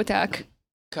gāja grūtāk.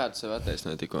 Kādu sev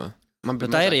attaisnoja tikko?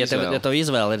 Tā ir, ja tev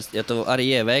izvēle ir, ja tu arī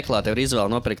ieej veiklā, tev ir izvēle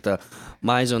nopirkt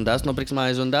maizi un dasu, nopirks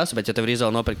maizi un dasu, bet ja tev ir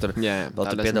izvēle nopirkt tur, vēl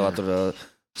tur piedāvā tur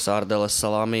sārdeles,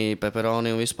 salami,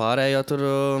 peperoni un vispārējo tur,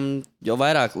 jo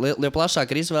vairāk, jo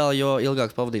plašāk ir izvēle, jo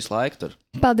ilgāk pavadīs laiku tur.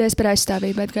 Paldies par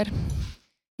aizstāvību, Edgar.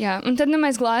 Jā, un tad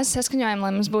mēs glāzi saskaņojam,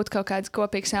 lai mums būtu kaut kāds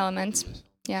kopīgs elements.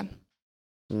 Jā.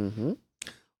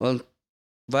 Un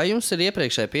vai jums ir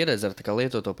iepriekšēja pieredze ar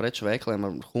lietoto preču veikaliem,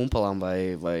 ar humpalām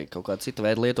vai kaut kādu citu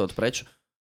veidu lietotu preču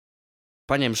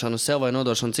paņemšanu sev vai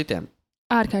nodošanu citiem?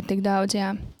 Ārkārtīgi daudz,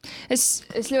 jā. Es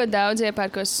ļoti daudz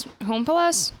iepērkos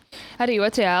humpalās, arī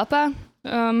otrajā elpā.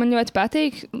 Man ļoti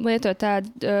patīk lietot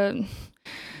tādu,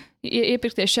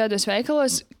 iepirkties šādos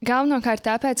veikalos. Galvenokārt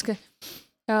tāpēc, ka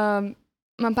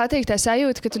man patīk tā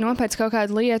sajūta, ka tu nopērc kaut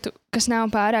kādu lietu, kas nav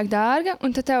pārāk dārga,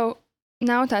 un tad tev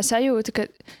nav tā sajūta,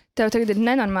 ka tev tagad ir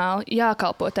nenormāli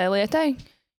jākalpo tai lietai,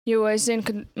 jo es zinu,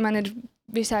 ka man ir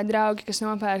visādi draugi, kas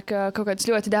nopērk kaut kādas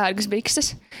ļoti dārgas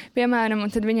bikses, piemēram,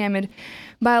 un tad viņiem ir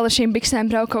bail ar šīm biksēm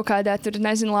braukt kaut kādā,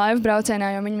 laivu braucienā,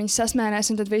 jo viņi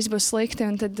sasmērēs, un tad viss būs slikti,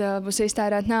 un tad būs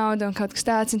iztērēt naudu un kaut kas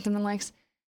tāds, un tad man liekas,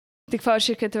 tik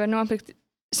forši ir, ka tu vari nopirkt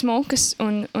smukas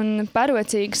un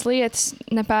parocīgas lietas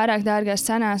nepārāk dārgās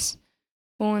cenās,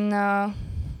 un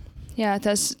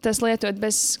tas lietot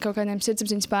bez kaut kādiem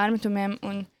sirdsapziņas pārmetumiem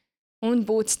un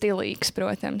būt stilīgs,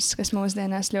 protams, kas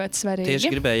mūsdienās ļoti svarīgi. Tieši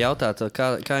gribēju jautāt,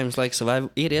 kā jums liekas, vai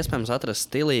ir iespējams atrast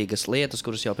stilīgas lietas,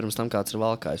 kuras jau pirms tam kāds ir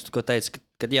valkājis? Tu ko teici,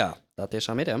 ka jā, tā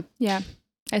tiešām ir, jā? Jā,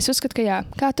 es uzskatu, ka jā.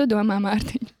 Kā tu domā,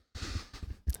 Mārtiņ?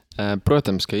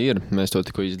 Protams, ka ir. Mēs to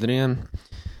tikko izdarījām.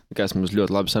 Kas mums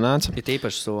ļoti labi sanāca. Ir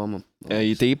īpaši Soma.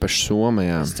 Ir īpaši Soma,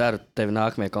 jā. Es ceru, tevi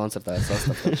nākamajā koncertā ir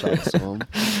sastapot šādu Somu.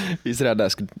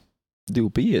 Izrādās, ka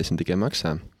 2,50 tikai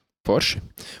maksā. Forši.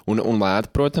 Un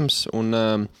lēti, protams. Un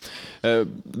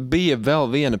bija vēl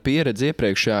viena pieredze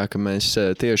iepriekšējā, ka mēs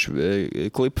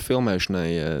tieši klipu filmēšanai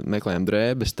meklējām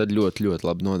drēbes, tad ļoti, ļoti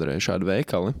labi noderēja šādi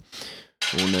veikali.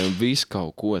 Un visu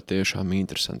kaut ko tiešām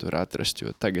interesantu var atrast,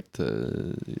 jo tagad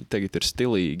ir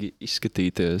stilīgi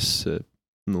izskatīties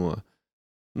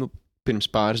pirms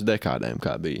pāris dekādēm,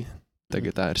 kā bija.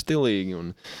 Tagad tā ir stilīgi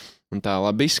un tā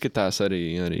labi izskatās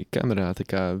arī kamerā. Tā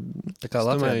kā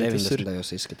Latvijā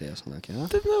 90. izskatījās. Jā?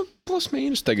 Tad, plus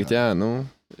mīnus tagad, jā.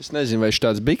 Es nezinu, vai šī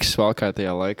tāds biks valkā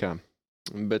tajā laikā,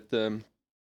 bet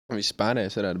viss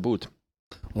pārējais varētu būt.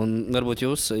 Un varbūt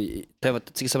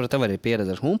cik sapratu, tev arī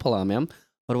pieredze ar humpalām, ja?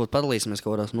 Varbūt padalīsimies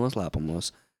kaut kādās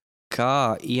noslēpumos.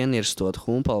 Kā ienirstot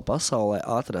humpalu pasaulē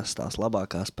atrast tās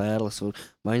labākās pērles?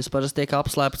 Vai viņas parasti tiek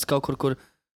apslēptas kaut kur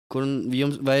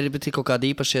jums, vai ir kaut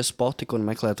kādi īpašie spoti, kur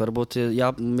meklēt? Varbūt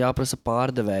jāprasa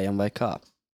pārdevējam vai kā?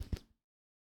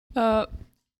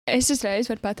 Es uzreiz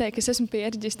varu pateikt, ka es esmu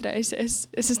piereģistrējusies.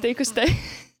 Es esmu tikusi te,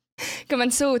 ka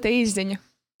man sūta īziņu.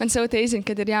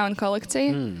 Kad ir jauna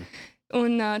kolekcija.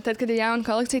 Un tad, kad ir jauna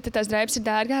kolekcija, tad tās drēbes ir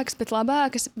dārgākas, bet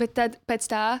labākas. Bet tad pēc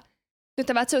tā,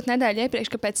 tev atsūta nedēļa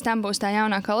iepriekš, ka pēc tam būs tā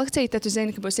jaunā kolekcija, tad tu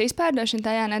zini, ka būs izpārdošana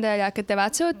tajā nedēļā, kad tev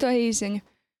atsūta to īziņu.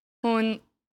 Un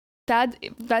tad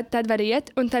var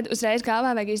iet, un tad uzreiz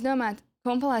galvā vajag izdomāt,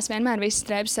 humpalās vienmēr visas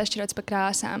drēbes sašķirotas pa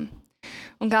krāsām.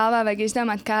 Un galvā vajag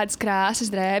izdomāt, kādas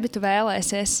krāsas drēbi tu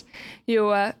vēlēsies.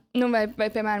 Jo, vai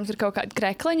piemēram, tur kaut kāda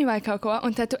krekliņa vai kaut ko,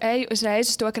 un tad tu ej uzreiz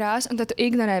uz to krāsu, un tad tu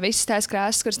ignorē visas tās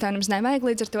krāsas, kuras tev nemaz nevajag.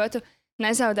 Līdz ar to tu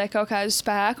nezaudē kaut kādu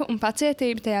spēku un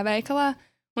pacietību tajā veikalā.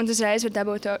 Un tu uzreiz vari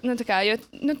dabūt to, jo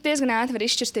diezgan ātri var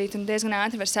izšķirstīt un diezgan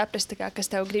ātri var saprast,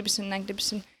 kas tev gribas un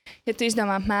negribas. Un, ja tu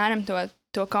izdomā apmēram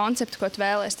to konceptu, ko tu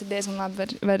vēlēsies, tad diezgan labi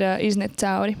var izniet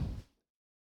cauri.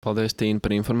 Paldies, Tīna,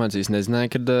 par informāciju. Es nezināju,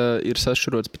 kad ir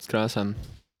sašķirots pēc krāsām.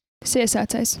 Es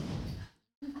iesācējs.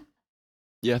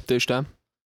 Jā, tieši tā.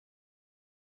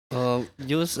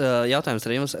 Jautājums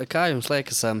arī jums. Kā jums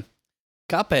liekas,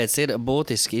 kāpēc ir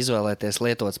būtiski izvēlēties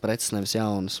lietotas preces, nevis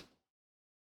jaunas?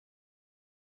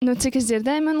 Cik es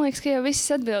dzirdēju, man liekas, ka jau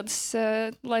visas atbildes,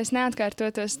 lai es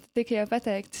neatkārtotos, tika jau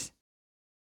pateiktas.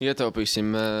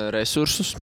 Ietaupīsim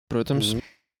resursus, protams.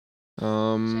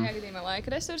 Šajā gadījumā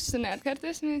laika resursus un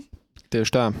neatkārtosimies.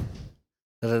 Tieši tā.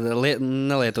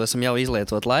 Nelietosim jau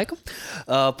izlietot laiku.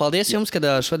 Paldies jums, kad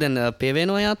šodien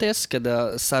pievienojāties, kad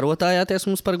sarotājāties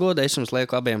mums par godu. Es jums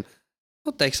lieku abiem,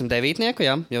 teiksim, 9,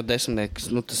 jā, jo 10,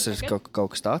 tas ir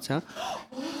kaut kas tāds, jā.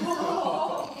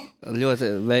 Ļoti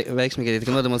veiksmīgi,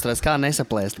 ka nodemonstrēs, kā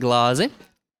nesaplēst glāzi.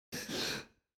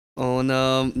 Un,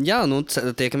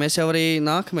 tiekamies jau arī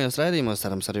nākamajos raidījumos,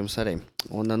 cerams, ar jums arī.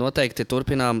 Un noteikti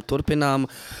turpinām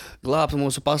glābt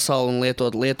mūsu pasauli un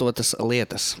lietot lietotas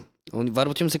lietas. Un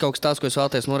varbūt jums ir kaut kas tāds, ko jūs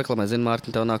vēlaties noreklamēt. Zinu,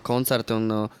 Mārtiņ, tev nāk koncerti un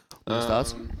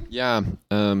tāds. Jā,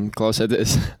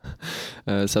 klausieties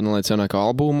Sadalīts jaunāko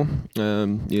albumu.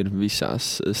 Ir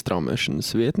visās straumēšanas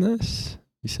vietnēs.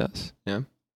 Visās, jā.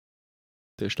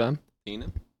 Tieši tā. Tīna.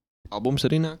 Albums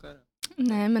arī nāk ārā?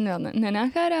 Nē, man vēl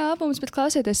nenāk ārā albums, bet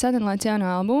klausieties Sadalīts jauno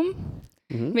albumu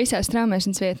visās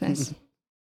straumēšanas vietnēs.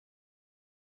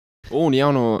 Un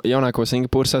jaunāko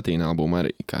Singapūras satīna albumu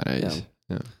arī kā reiz.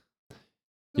 Jā.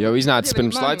 Jau iznācis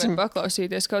pirms laicim. Man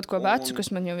paklausīties kaut ko vecu,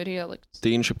 kas man jau ir ielikts.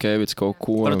 Tīna Šapkēvits kaut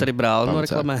ko. Varat arī brāli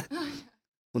noreklamē.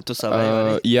 Un tu savēju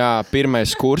arī. Jā,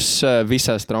 pirmais kurs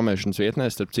visās straumēšanas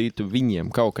vietnēs, starp citu, viņiem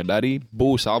kaut kad arī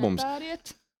būs albums.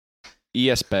 Nepāriet.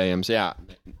 Iespējams, jā.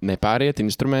 Nepāriet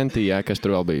instrumenti, jā, kas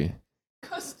tur vēl bija.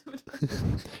 Kas tur?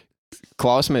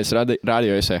 Klausamies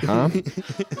radio SEH.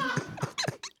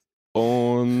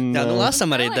 Un... Jā,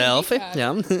 lasam arī Delfi.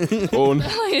 Jā. Un...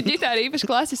 Vēlējiet ģitāru īpaši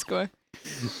klasisko.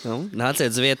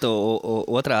 Nāciet uz vietu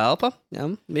otrā elpa. Jā,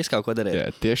 visu kaut ko darīt.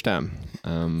 Jā, tieši tā.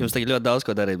 Jums tagad ļoti daudz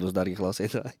ko darīt būs, dārgie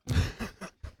klausītāji.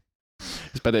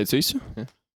 Es pateicu visu. Jā.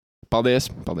 Paldies.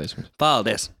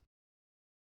 Paldies.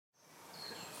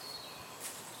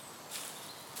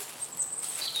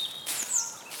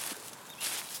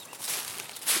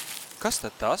 Kas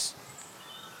tad tas?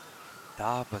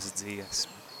 Dabas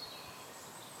dziesma.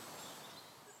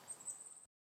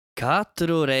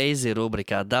 Katru reizi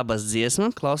rubrikā Dabas dziesma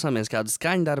klausāmies kādu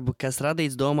skaņdarbu, kas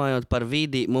radīts domājot par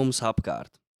vidi mums apkārt.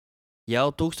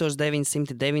 Jau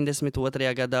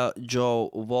 1992. gadā Joe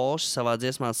Walsh savā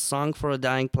dziesmā Song for a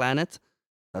Dying Planet,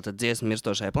 tātad dziesma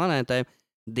mirstošai planētai,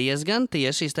 diezgan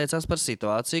tieši izteicās par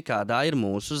situāciju, kādā ir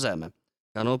mūsu Zeme.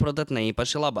 Kā noprotat, ne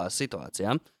īpaši labā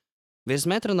situācijā. Virs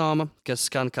metronoma, kas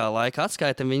skan kā laika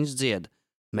atskaite, viņš dzied.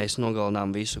 Mēs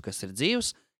nogalinām visu, kas ir dzīvs,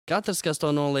 katrs, kas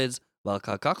to noliedz, vēl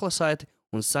kā kaklasaiti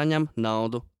un saņem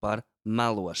naudu par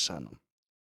melošanu.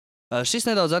 Šis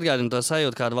nedaudz atgādina to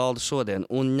sajūtu, kāda valda šodien,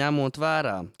 un ņemot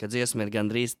vērā, ka dziesma ir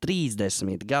gandrīz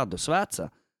 30 gadus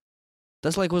veca,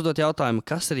 tas liek uzdot jautājumu,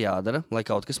 kas ir jādara, lai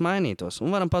kaut kas mainītos,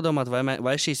 un varam padomāt,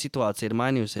 vai šī situācija ir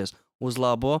mainījusies uz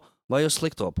labo vai uz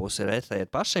slikto pusi. Rētējiet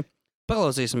paši,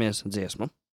 paklausīsimies dziesmu.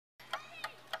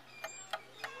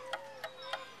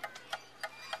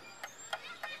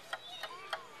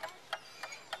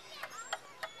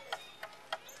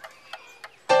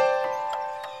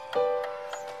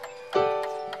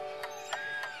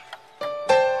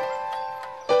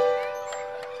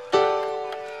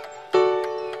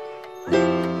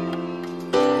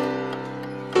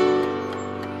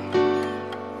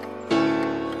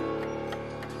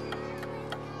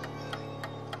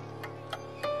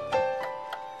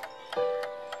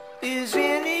 Is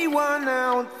anyone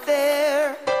out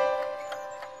there?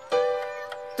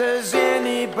 Does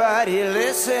anybody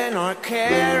listen or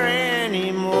care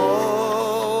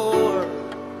anymore?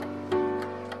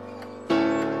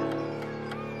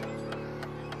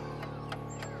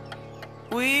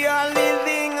 We are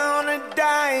living on a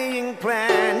dying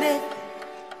planet.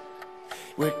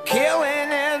 We're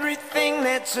killing everything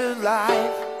that's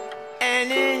alive.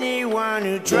 And anyone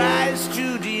who tries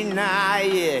to deny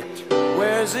it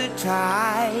wears a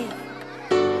tie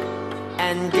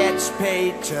and gets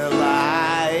paid to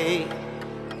lie.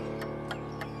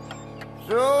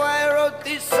 So I wrote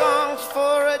these songs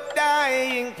for a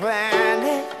dying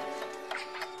planet.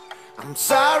 I'm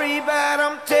sorry, but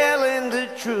I'm telling the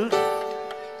truth.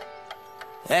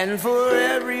 And for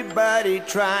everybody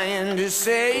trying to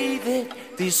save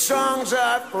it, these songs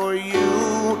are for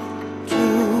you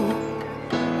too.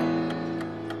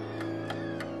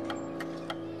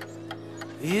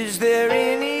 Is there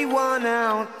anyone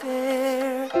out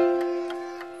there?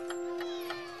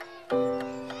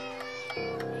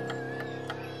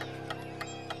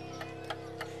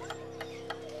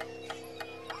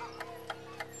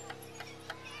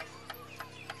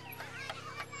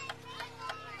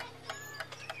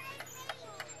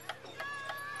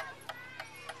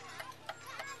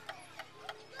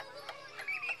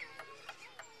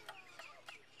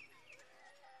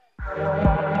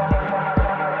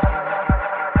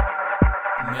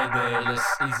 Nedēļas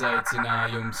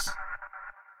izaicinājums.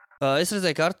 Es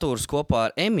redzēju, ka Artūrs kopā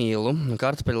ar Emīlu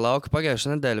Kartupeļu lauka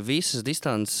pagājušā nedēļa visas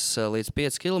distances līdz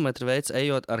 5 km veids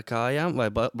ejot ar kājām vai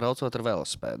braucot ar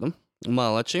velospēdu.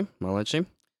 Malači.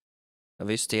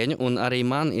 Visu cieņu. Un arī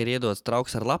man ir iedots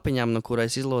trauks ar lapiņām, no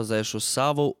kurais izlozēšu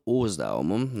savu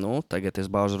uzdevumu. Nu, tagad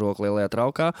es baužu roku lielajā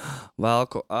traukā,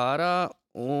 velku ārā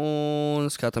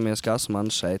un skatāmies, kas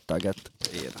man šeit tagad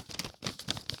ir.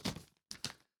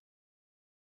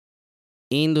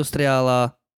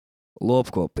 Industriālā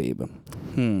lopkopība.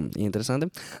 Interesanti.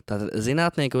 Tātad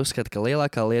zinātnieki uzskata, ka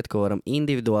lielākā lieta, ko varam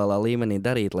individuālā līmenī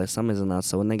darīt, lai samazinātu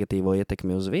savu negatīvo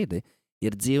ietekmi uz vidi,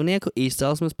 ir dzīvnieku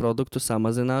izcelsmes produktu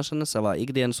samazināšana savā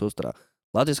ikdienas uzturā.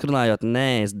 Latviski runājot,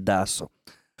 neēst desu.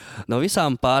 No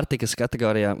visām pārtikas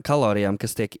kalorijām,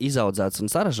 kas tiek izaudzētas un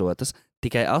saražotas,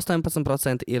 tikai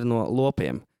 18% ir no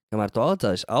lopiem, kamēr to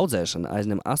audzēšana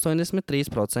aizņem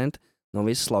 83% no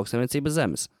visas lauksaimniecības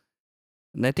zemes.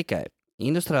 Ne tikai.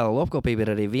 Industriāla lopkopība ir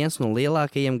arī viens no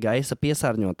lielākajiem gaisa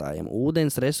piesārņotājiem,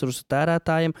 ūdens resursu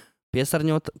tērētājiem,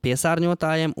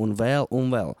 piesārņotājiem un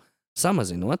vēl.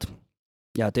 Samazinot,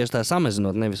 tieši tā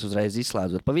samazinot, nevis uzreiz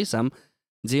izslēdzot pavisam,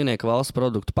 dzīvnieku valsts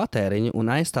produktu patēriņu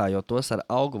un aizstājot tos ar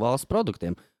augu valsts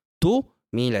produktiem. Tu,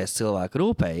 mīļais cilvēks,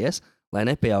 rūpējies, lai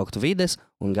nepieaugtu vides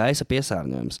un gaisa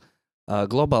piesārņojums,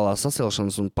 globālā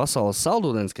sasilšanas un pasaules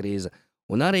saldūdens krīze,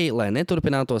 un arī, lai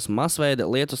neturpinātos masveida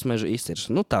lietusmežu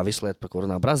izciršana. Tā visu lietu, par kur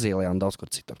runā Brazīlijā un daudz kur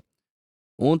citur.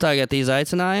 Un tagad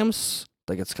izaicinājums,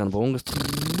 tagad skan bungas.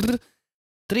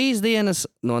 3 dienas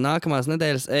no nākamās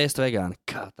nedēļas ēst vegāni.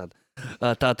 Kā tad?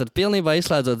 Tātad pilnībā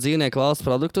izslēdzot dzīvnieku valsts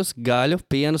produktus, gaļu,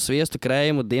 pienu, sviestu,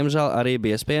 krējumu, diemžēl arī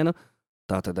biespienu,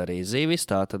 tātad arī zivis,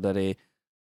 tātad arī,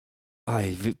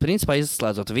 principā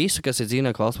izslēdzot visu, kas ir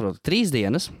dzīvnieku valsts produktu. 3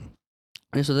 dienas.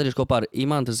 Es to darīšu kopā ar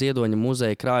Imanta Ziedoņa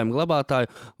muzeja krājuma glabātāju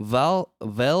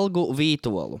Velgu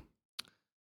Vītolu.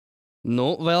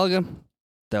 Velga,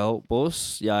 tev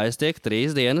būs jāiztiek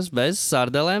 3 dienas bez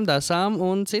sardelēm, desām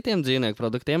un citiem dzīvnieku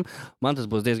produktiem. Man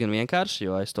tas būs diezgan vienkārši,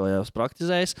 jo es to jau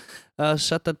praktizēju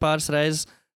šeit tad pāris reizes.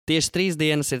 Tieši 3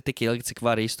 dienas ir tik ilgi, cik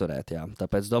var izturēt, jā.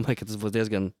 Tāpēc domāju, ka tas būs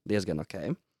diezgan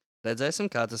ok.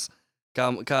 Redzēsim, kā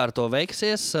ar to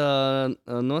veiksies.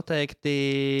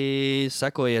 Noteikti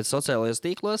sekojiet sociālajos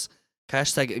tīklos.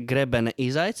 #grebene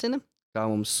izaicina. Kā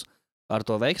mums ar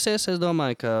to veiksies, es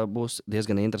domāju, ka būs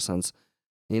diezgan interesants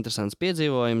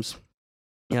piedzīvojums.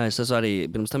 Jā, es esmu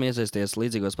arī pirms tam iesaisties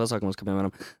līdzīgos pasākumos, kā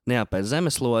piemēram neapēst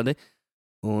zemeslodi.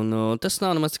 Un tas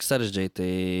nav nemaz tik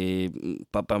sarežģīti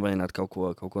pamēģināt kaut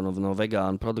ko no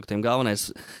vegānu produktiem.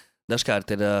 Galvenais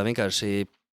dažkārt ir vienkārši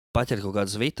paķert kaut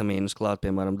kādus vitamīnus klāt,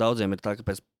 piemēram, daudziem ir tā, ka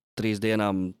pēc 3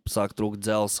 dienām sāk trūkt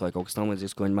dzels vai kaut kas tam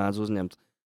līdzīgs, ko viņi mēdz uzņemt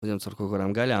ar kaut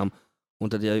kādām gaļām. Un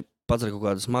tad, ja pats ar kaut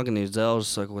kādus magnīzes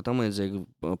dzelžus vai kaut ko tam līdzīgu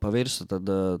pa virsu, tad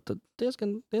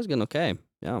diezgan ok.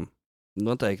 Jā,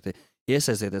 noteikti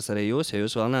iesaistieties arī jūs, ja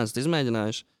jūs vēl neesat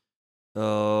izmēģinājuši.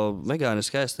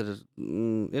 Vegāniski ēst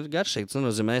ir garšīgi, tas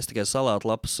nozīmē ēst tikai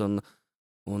salātlapas un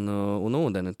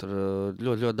ūdeni. Tur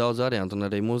ļoti daudz variantu, un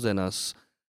arī mūsdienās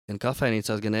gan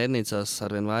kafejnīcās, gan ēdnīcās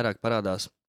arvien vairāk parādās,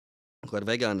 ko ir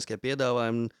vegāniskie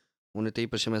piedāvājumi, un ir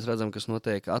tīpaši, ja mēs redzam, kas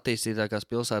notiek attīstītākās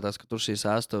pilsētās, ka tur šīs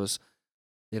ēstuves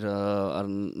ir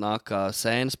nāk kā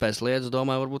sēnes pēc lietas,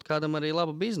 domāju, varbūt kādam arī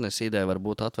laba biznesa ideja,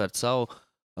 varbūt atvērt savu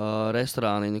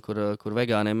restorāniņu, kur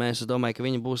vegāniem mēs, es domāju, ka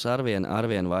viņi būs arvien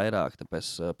vairāk,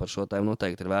 tāpēc par šo tēmu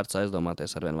noteikti ir vērts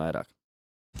aizdomāties arvien vairāk.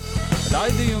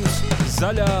 Raidījums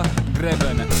Zaļā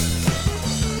grebene.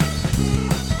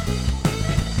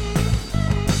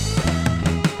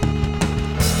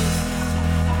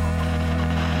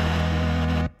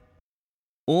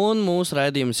 Un mūsu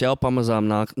raidījums jau pamazām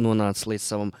nonāca līdz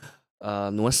savam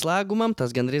noslēgumam,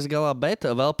 tas gandrīz galā, bet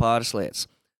vēl pāris lietas.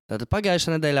 Tātad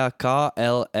pagājušajā nedēļā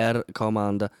KLR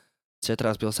komanda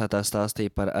 4 pilsētās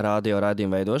stāstīja par radio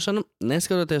raidījumu veidošanu.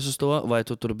 Neskatoties uz to, vai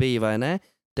tu tur biji vai nē,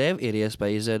 tev ir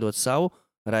iespēja izveidot savu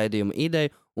raidījumu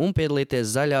ideju un piedalīties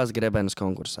Zaļās grebenes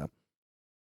konkursā.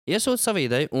 Iesūti savu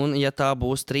ideju, un, ja tā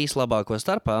būs 3 labāko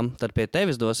starpā, tad pie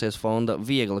tevis dosies fonda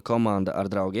Viegla komanda ar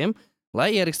draugiem,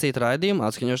 lai ierakstītu raidījumu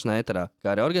atskaņošanā ēterā,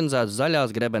 kā arī organizētu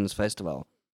Zaļās grebenes festivālu.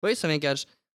 Pavisam vienkārši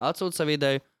atsūti savu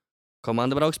ideju,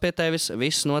 komanda brauks pie tevis,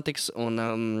 viss notiks, un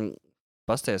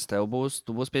pasties,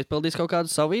 tu būsi piepildījis kaut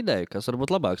kādu savu ideju, kas var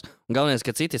būt labāks. Un galvenais,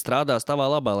 ka citi strādās tavā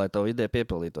labā, lai tavu ideju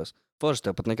piepildītos. Forši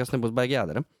tev pat nekas nebūs baigi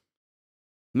jādara.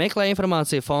 Meklē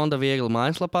informāciju fonda Viegla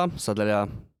mājaslapā, sadaļā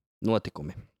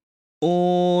notikumi.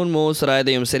 Un mūsu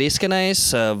raidījums ir izskanējis.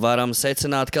 Varam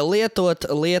secināt, ka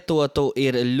lietotu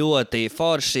ir ļoti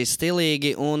forši,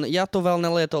 stilīgi, un ja tu vēl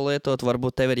nelietot,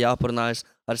 varbūt tev ir jāparunājas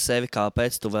ar sevi,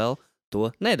 kāpēc tu vēl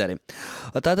to nedari.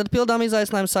 Tātad pildām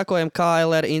izaicinājumu, sakojam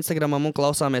KLR Instagramam un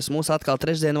klausāmies mūsu atkal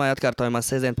trešdien vai atkārtojumā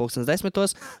sestdien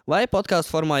 10:10 vai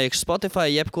podcastu formā iekš Spotify,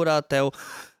 jebkurā tev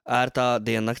ērtā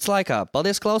diennakts laikā.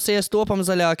 Paldies, klausies, topam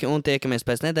zaļāki un tiekamies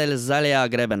pēc nedēļas Zaļajā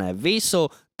grebenē. Visu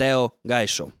tev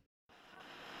gaišu!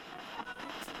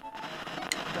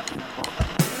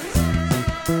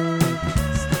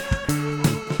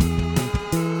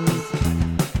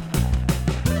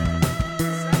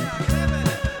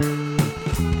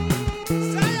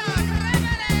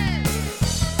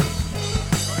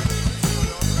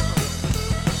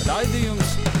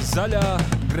 Raidījums Zaļā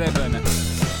grebene.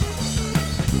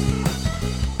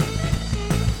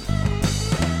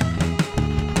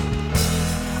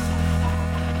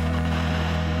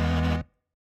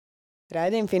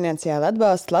 Raidījumu finansiāli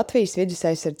atbalsta Latvijas Vides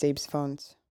aizsardzības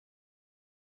fonds.